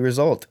necessarily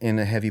result in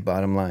a heavy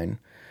bottom line.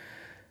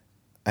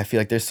 I feel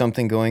like there's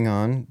something going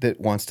on that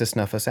wants to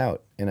snuff us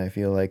out, and I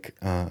feel like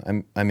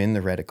I'm in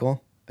the reticle.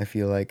 I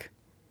feel like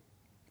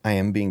I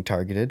am being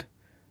targeted.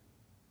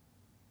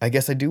 I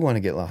guess I do want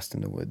to get lost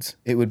in the woods.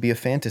 It would be a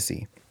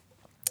fantasy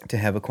to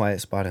have a quiet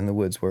spot in the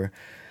woods where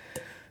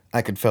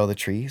I could fell the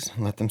trees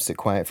and let them sit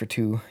quiet for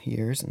 2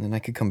 years, and then I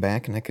could come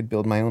back and I could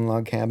build my own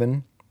log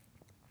cabin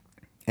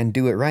and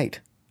do it right,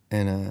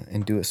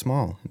 and do it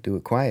small, and do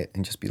it quiet,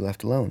 and just be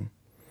left alone.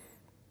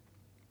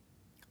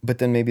 But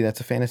then maybe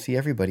that's a fantasy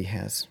everybody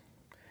has.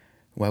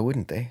 Why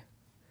wouldn't they?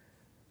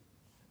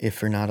 If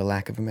for not a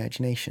lack of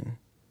imagination,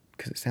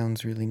 because it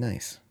sounds really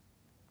nice.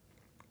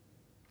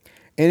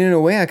 And in a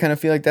way, I kind of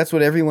feel like that's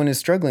what everyone is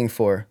struggling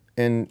for.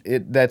 And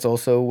that's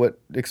also what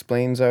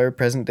explains our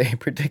present day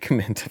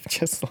predicament of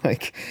just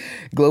like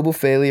global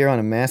failure on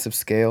a massive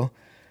scale.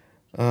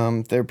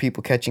 There are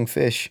people catching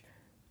fish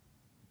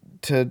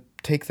to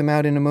take them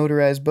out in a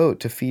motorized boat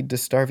to feed to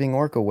starving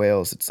orca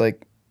whales. It's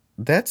like,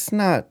 that's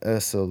not a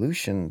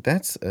solution.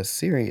 That's a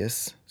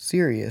serious,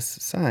 serious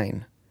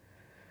sign.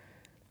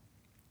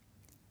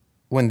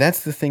 When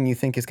that's the thing you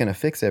think is going to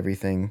fix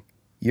everything,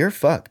 you're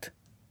fucked.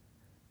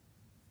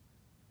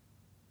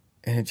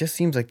 And it just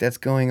seems like that's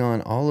going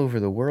on all over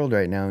the world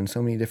right now in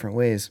so many different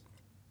ways.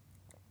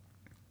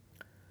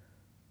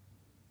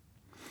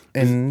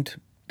 And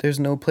there's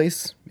no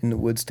place in the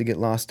woods to get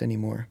lost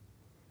anymore.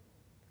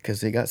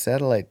 Because they got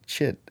satellite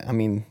shit. I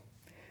mean,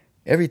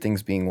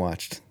 everything's being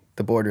watched.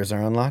 The borders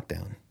are on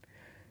lockdown.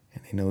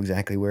 And they know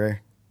exactly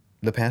where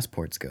the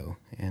passports go.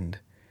 And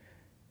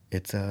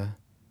it's,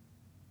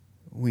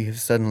 we have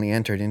suddenly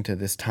entered into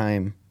this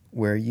time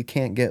where you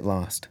can't get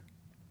lost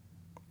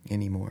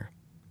anymore.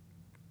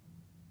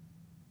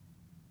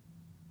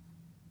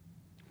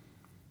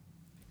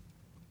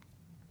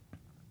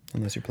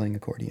 Unless you're playing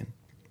accordion.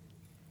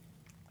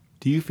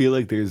 Do you feel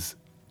like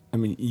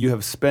you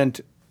have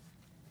spent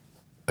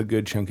a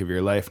good chunk of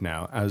your life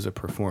now as a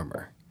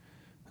performer,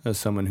 as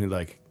someone who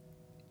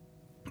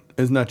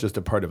is not just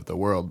a part of the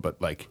world,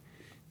 but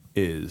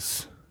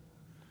is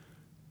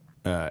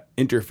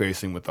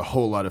interfacing with a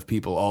whole lot of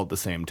people all at the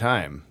same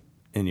time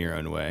in your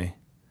own way.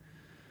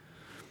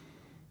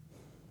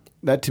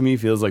 That to me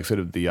feels like sort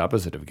of the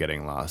opposite of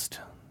getting lost.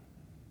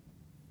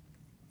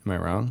 Am I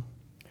wrong?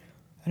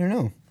 I don't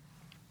know.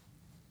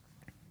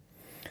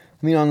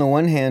 I mean, on the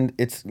one hand,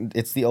 it's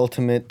the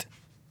ultimate.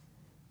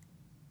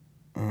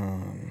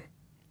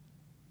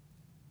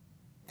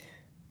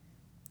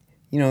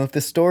 If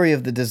the story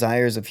of the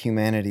desires of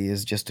humanity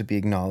is just to be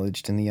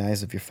acknowledged in the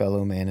eyes of your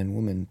fellow man and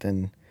woman,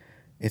 then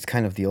it's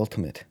kind of the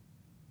ultimate.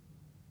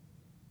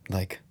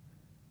 Like,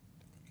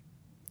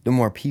 the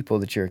more people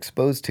that you're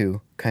exposed to,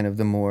 kind of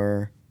the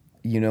more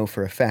you know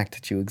for a fact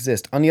that you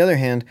exist. On the other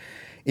hand,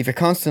 if you're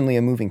constantly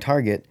a moving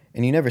target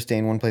and you never stay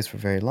in one place for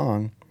very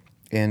long,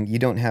 and you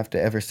don't have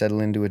to ever settle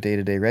into a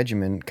day-to-day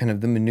regimen, kind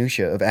of the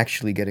minutia of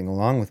actually getting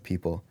along with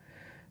people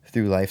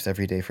through life's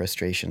everyday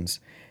frustrations,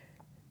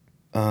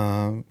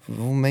 well,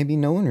 maybe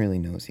no one really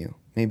knows you.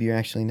 Maybe you're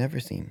actually never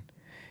seen.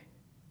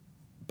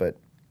 But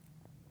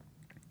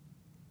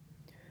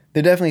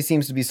there definitely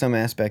seems to be some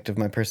aspect of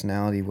my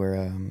personality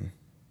where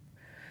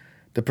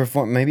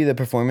maybe the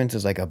performance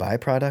is like a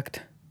byproduct.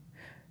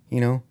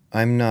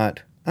 I'm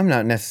not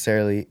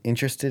necessarily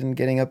interested in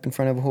getting up in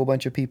front of a whole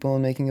bunch of people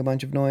and making a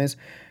bunch of noise,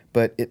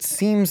 but it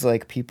seems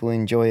like people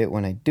enjoy it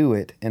when I do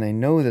it, and I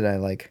know that I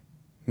like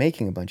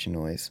making a bunch of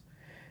noise.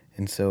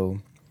 And so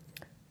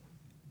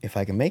if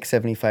I can make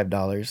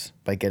 $75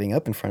 by getting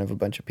up in front of a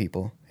bunch of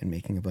people and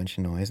making a bunch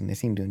of noise, and they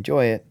seem to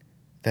enjoy it,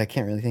 then I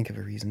can't really think of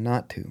a reason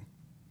not to. Do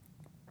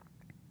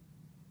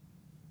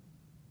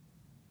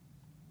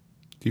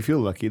you feel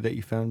lucky that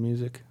you found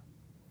music?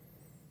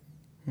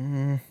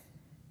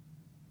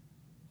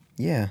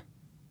 Yeah.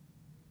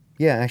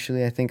 Yeah,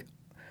 actually, I think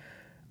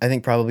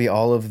probably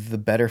all of the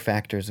better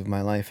factors of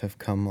my life have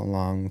come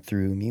along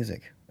through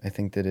music. I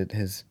think that it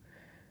has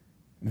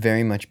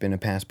very much been a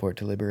passport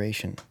to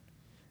liberation.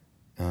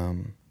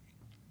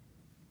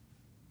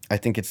 I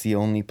think it's the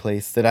only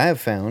place that I have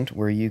found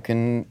where you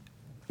can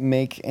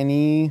make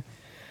any...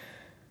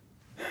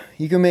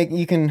 You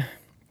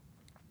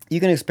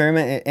can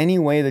experiment any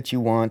way that you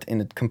want in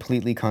a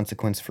completely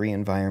consequence-free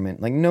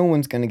environment. Like, no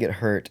one's going to get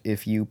hurt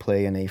if you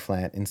play an A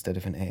flat instead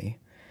of an A.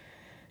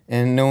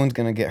 And no one's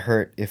going to get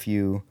hurt if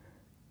you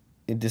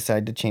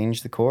decide to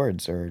change the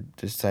chords, or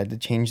decide to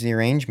change the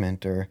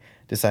arrangement, or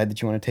decide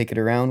that you want to take it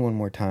around one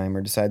more time,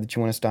 or decide that you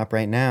want to stop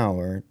right now,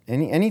 or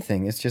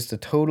anything. It's just a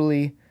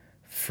totally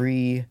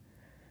free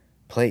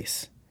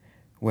place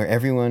where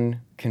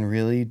everyone can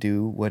really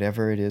do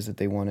whatever it is that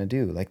they want to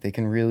do. Like,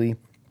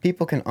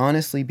 people can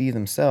honestly be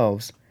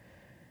themselves,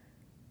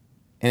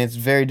 and it's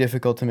very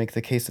difficult to make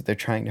the case that they're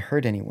trying to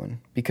hurt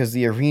anyone, because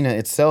the arena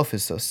itself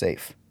is so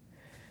safe.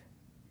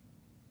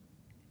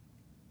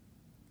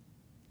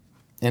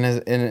 And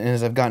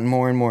as I've gotten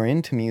more and more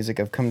into music,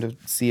 I've come to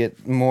see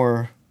it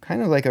more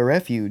kind of like a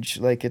refuge.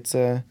 Like, it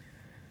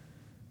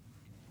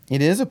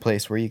is a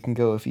place where you can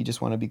go if you just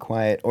want to be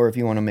quiet, or if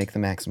you want to make the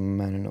maximum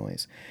amount of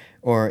noise,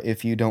 or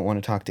if you don't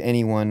want to talk to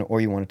anyone,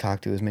 or you want to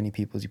talk to as many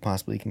people as you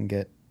possibly can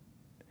get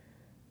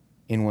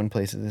in one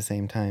place at the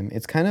same time.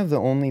 It's kind of the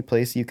only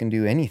place you can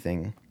do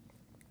anything.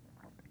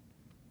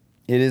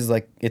 It is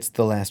like, it's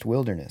the last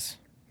wilderness,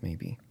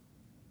 maybe.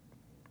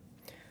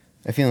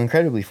 I feel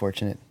incredibly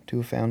fortunate to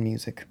have found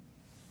music,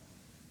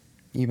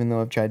 even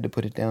though I've tried to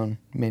put it down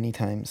many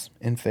times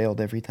and failed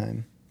every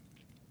time.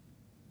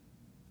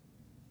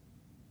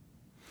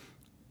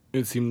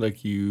 It seemed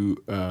like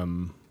you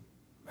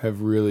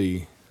have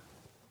really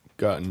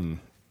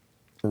gotten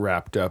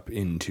wrapped up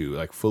into,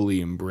 like,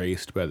 fully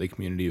embraced by the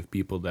community of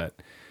people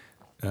that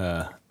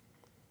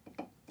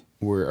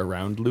were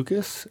around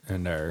Lucas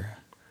and are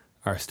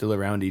still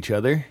around each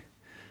other.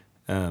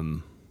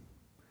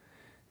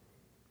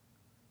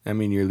 I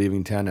mean, you're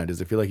leaving town now.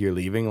 Does it feel like you're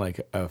leaving, like,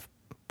 a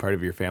part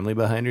of your family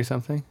behind or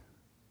something?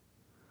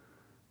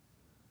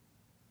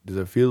 Does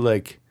it feel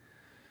like...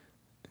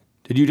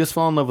 Did you just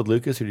fall in love with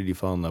Lucas, or did you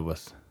fall in love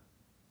with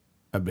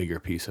a bigger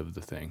piece of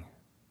the thing?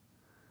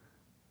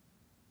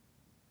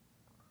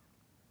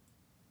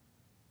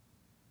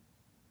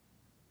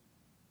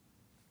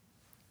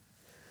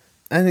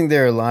 I think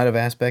there are a lot of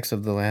aspects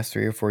of the last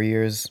 3 or 4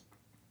 years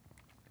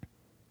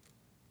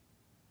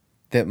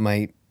that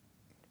might...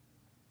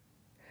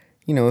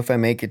 if I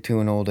make it to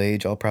an old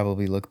age, I'll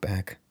probably look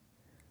back,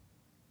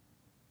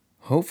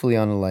 hopefully,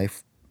 on a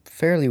life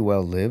fairly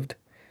well lived,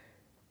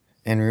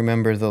 and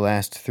remember the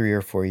last 3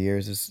 or 4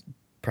 years is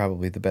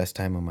probably the best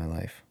time of my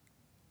life.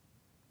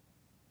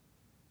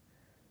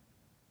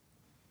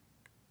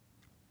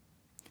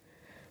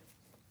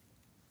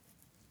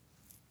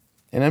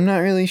 And I'm not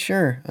really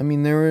sure. I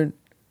mean, I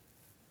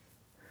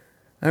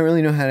don't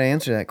really know how to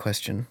answer that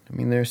question. I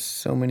mean, there's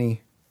so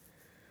many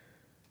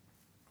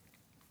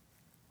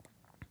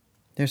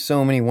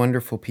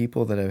wonderful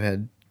people that I've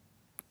had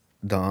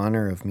the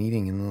honor of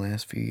meeting in the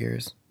last few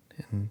years,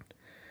 and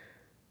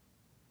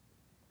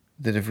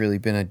that have really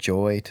been a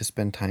joy to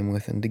spend time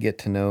with and to get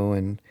to know,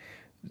 and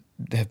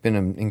have been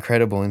an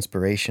incredible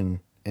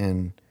inspiration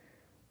and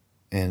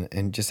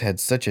and just had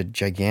such a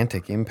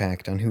gigantic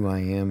impact on who I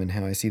am and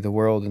how I see the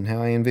world and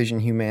how I envision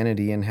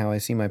humanity and how I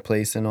see my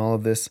place in all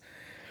of this.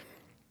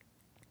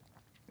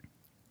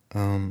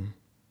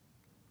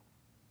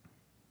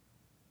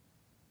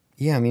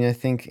 Yeah, I mean, I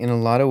think in a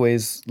lot of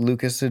ways,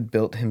 Lucas had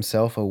built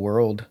himself a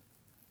world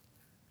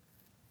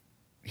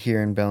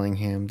here in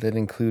Bellingham that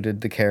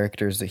included the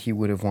characters that he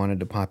would have wanted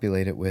to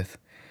populate it with.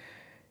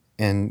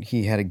 And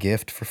he had a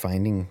gift for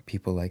finding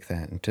people like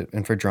that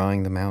and for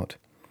drawing them out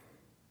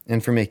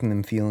and for making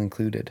them feel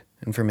included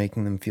and for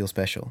making them feel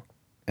special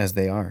as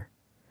they are.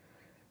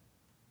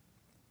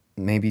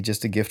 Maybe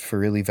just a gift for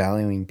really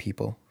valuing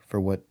people for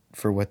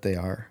what they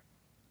are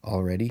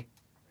already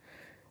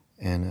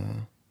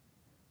and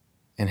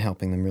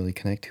helping them really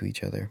connect to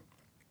each other.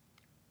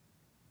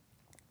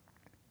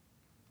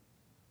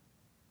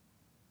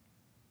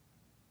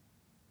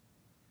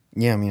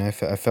 Yeah, I mean, I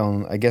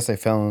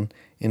fell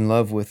in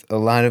love with a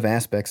lot of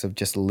aspects of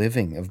just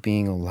living, of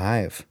being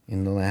alive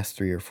in the last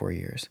 3 or 4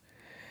 years.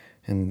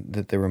 And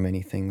that there were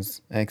many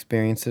things I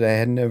experienced that I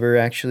had never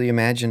actually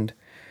imagined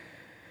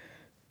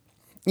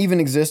even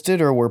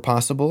existed or were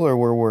possible or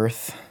were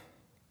worth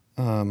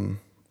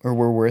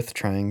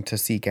trying to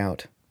seek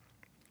out.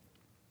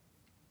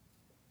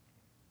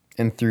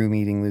 And through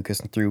meeting Lucas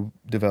and through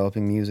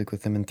developing music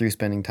with him and through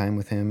spending time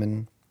with him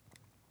and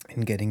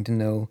getting to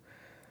know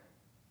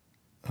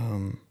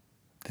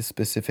this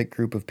specific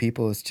group of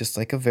people, it's just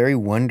like a very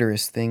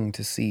wondrous thing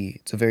to see.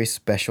 It's a very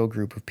special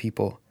group of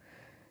people.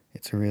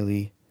 It's a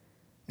really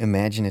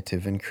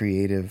imaginative and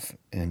creative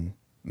and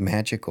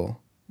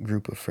magical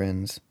group of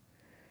friends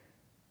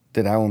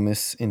that I will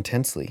miss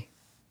intensely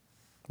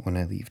when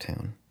I leave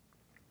town.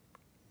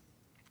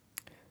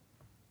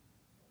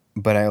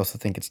 But I also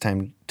think it's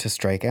time to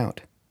strike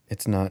out.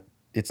 It's not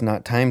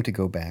time to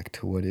go back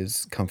to what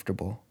is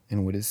comfortable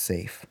and what is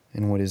safe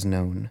and what is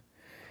known.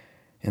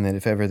 And that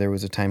if ever there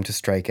was a time to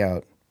strike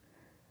out,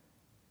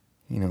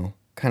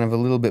 kind of a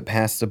little bit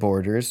past the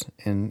borders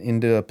and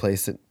into a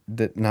place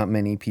that not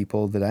many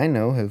people that I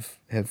know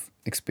have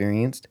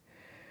experienced,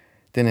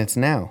 then it's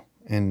now.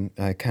 And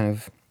I kind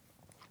of,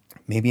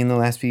 maybe in the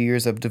last few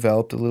years, I've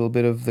developed a little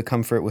bit of the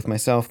comfort with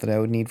myself that I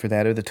would need for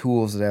that, or the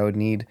tools that I would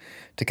need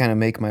to kind of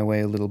make my way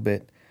a little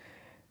bit.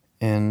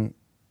 And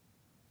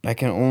I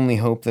can only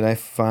hope that I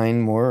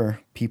find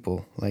more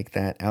people like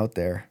that out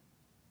there.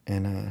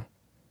 And,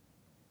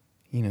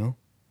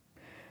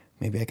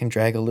 maybe I can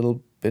drag a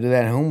little bit of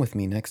that home with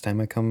me next time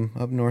I come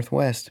up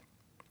northwest.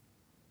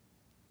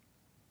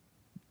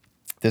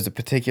 There's a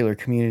particular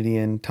community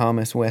in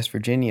Thomas, West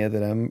Virginia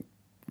that I'm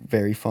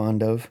very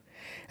fond of.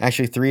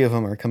 Actually, 3 of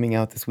them are coming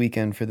out this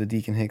weekend for the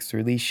Deacon Hicks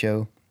release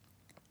show.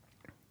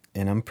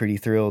 And I'm pretty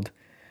thrilled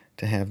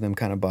to have them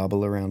kind of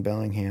bobble around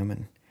Bellingham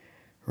and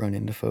run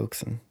into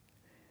folks, and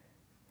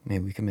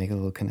maybe we can make a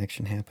little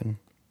connection happen.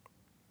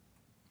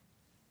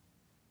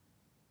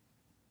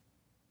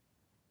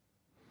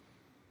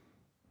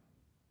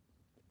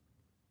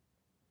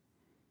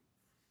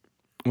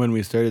 When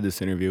we started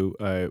this interview,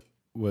 I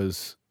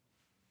was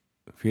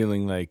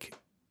feeling like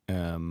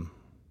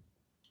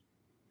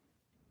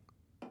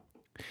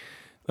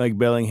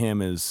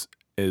Bellingham is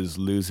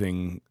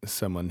losing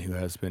someone who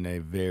has been a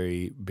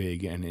very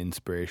big and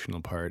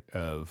inspirational part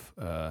of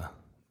the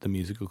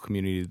musical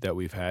community that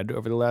we've had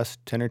over the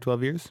last 10 or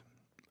 12 years.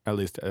 At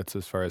least that's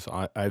as far as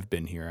I've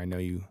been here. I know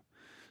you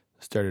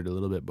started a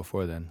little bit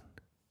before then.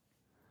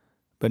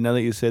 But now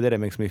that you say that, it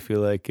makes me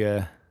feel like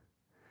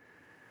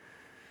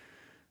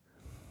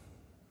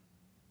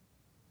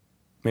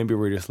maybe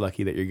we're just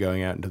lucky that you're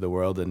going out into the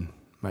world and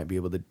might be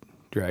able to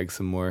drag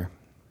some more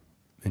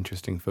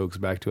interesting folks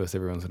back to us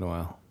every once in a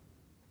while.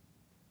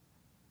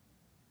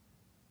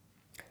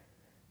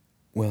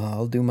 Well,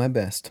 I'll do my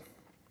best.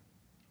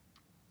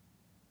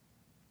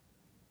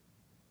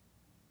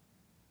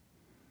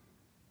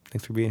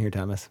 Thanks for being here,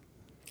 Thomas.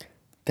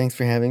 Thanks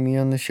for having me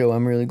on the show.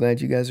 I'm really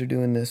glad you guys are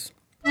doing this.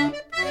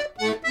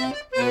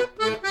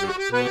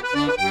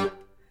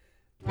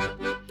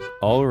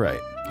 All right,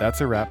 that's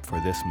a wrap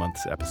for this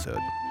month's episode.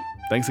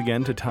 Thanks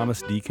again to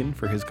Thomas Deacon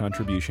for his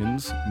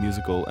contributions,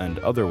 musical and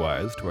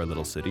otherwise, to our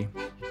little city.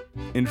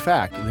 In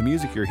fact, the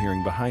music you're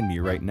hearing behind me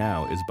right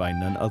now is by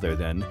none other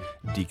than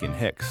Deacon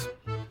Hicks.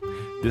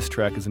 This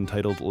track is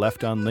entitled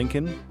Left on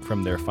Lincoln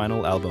from their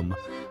final album,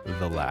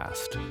 The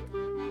Last.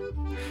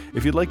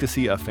 If you'd like to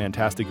see a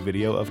fantastic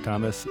video of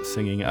Thomas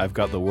singing I've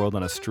Got the World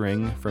on a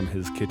String from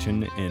his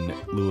kitchen in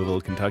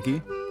Louisville,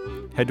 Kentucky,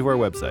 head to our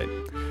website,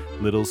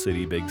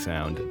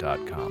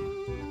 littlecitybigsound.com.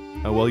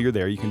 While you're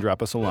there, you can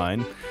drop us a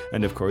line,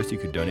 and of course you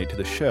could donate to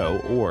the show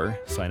or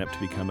sign up to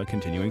become a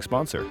continuing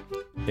sponsor.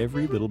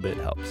 Every little bit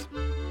helps.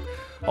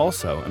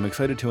 Also, I'm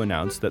excited to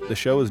announce that the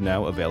show is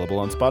now available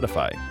on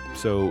Spotify.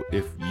 So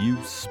if you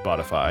use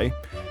Spotify,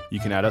 you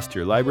can add us to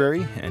your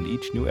library, and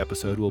each new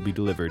episode will be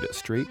delivered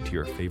straight to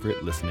your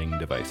favorite listening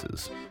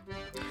devices.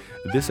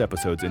 This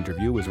episode's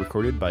interview was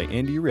recorded by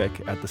Andy Rick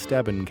at the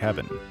Stabbin'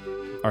 Cabin.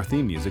 Our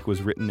theme music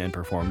was written and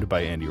performed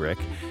by Andy Rick,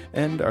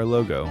 and our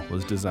logo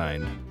was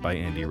designed by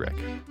Andy Rick.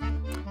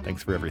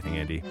 Thanks for everything,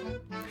 Andy.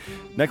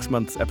 Next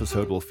month's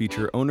episode will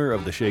feature owner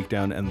of the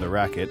Shakedown and the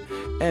Racket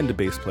and a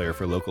bass player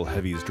for local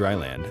heavies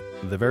Dryland,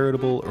 the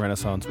veritable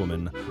Renaissance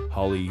woman,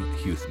 Holly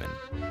Huthman.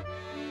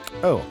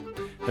 Oh,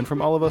 and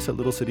from all of us at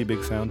Little City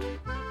Big Sound,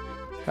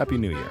 Happy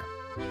New Year.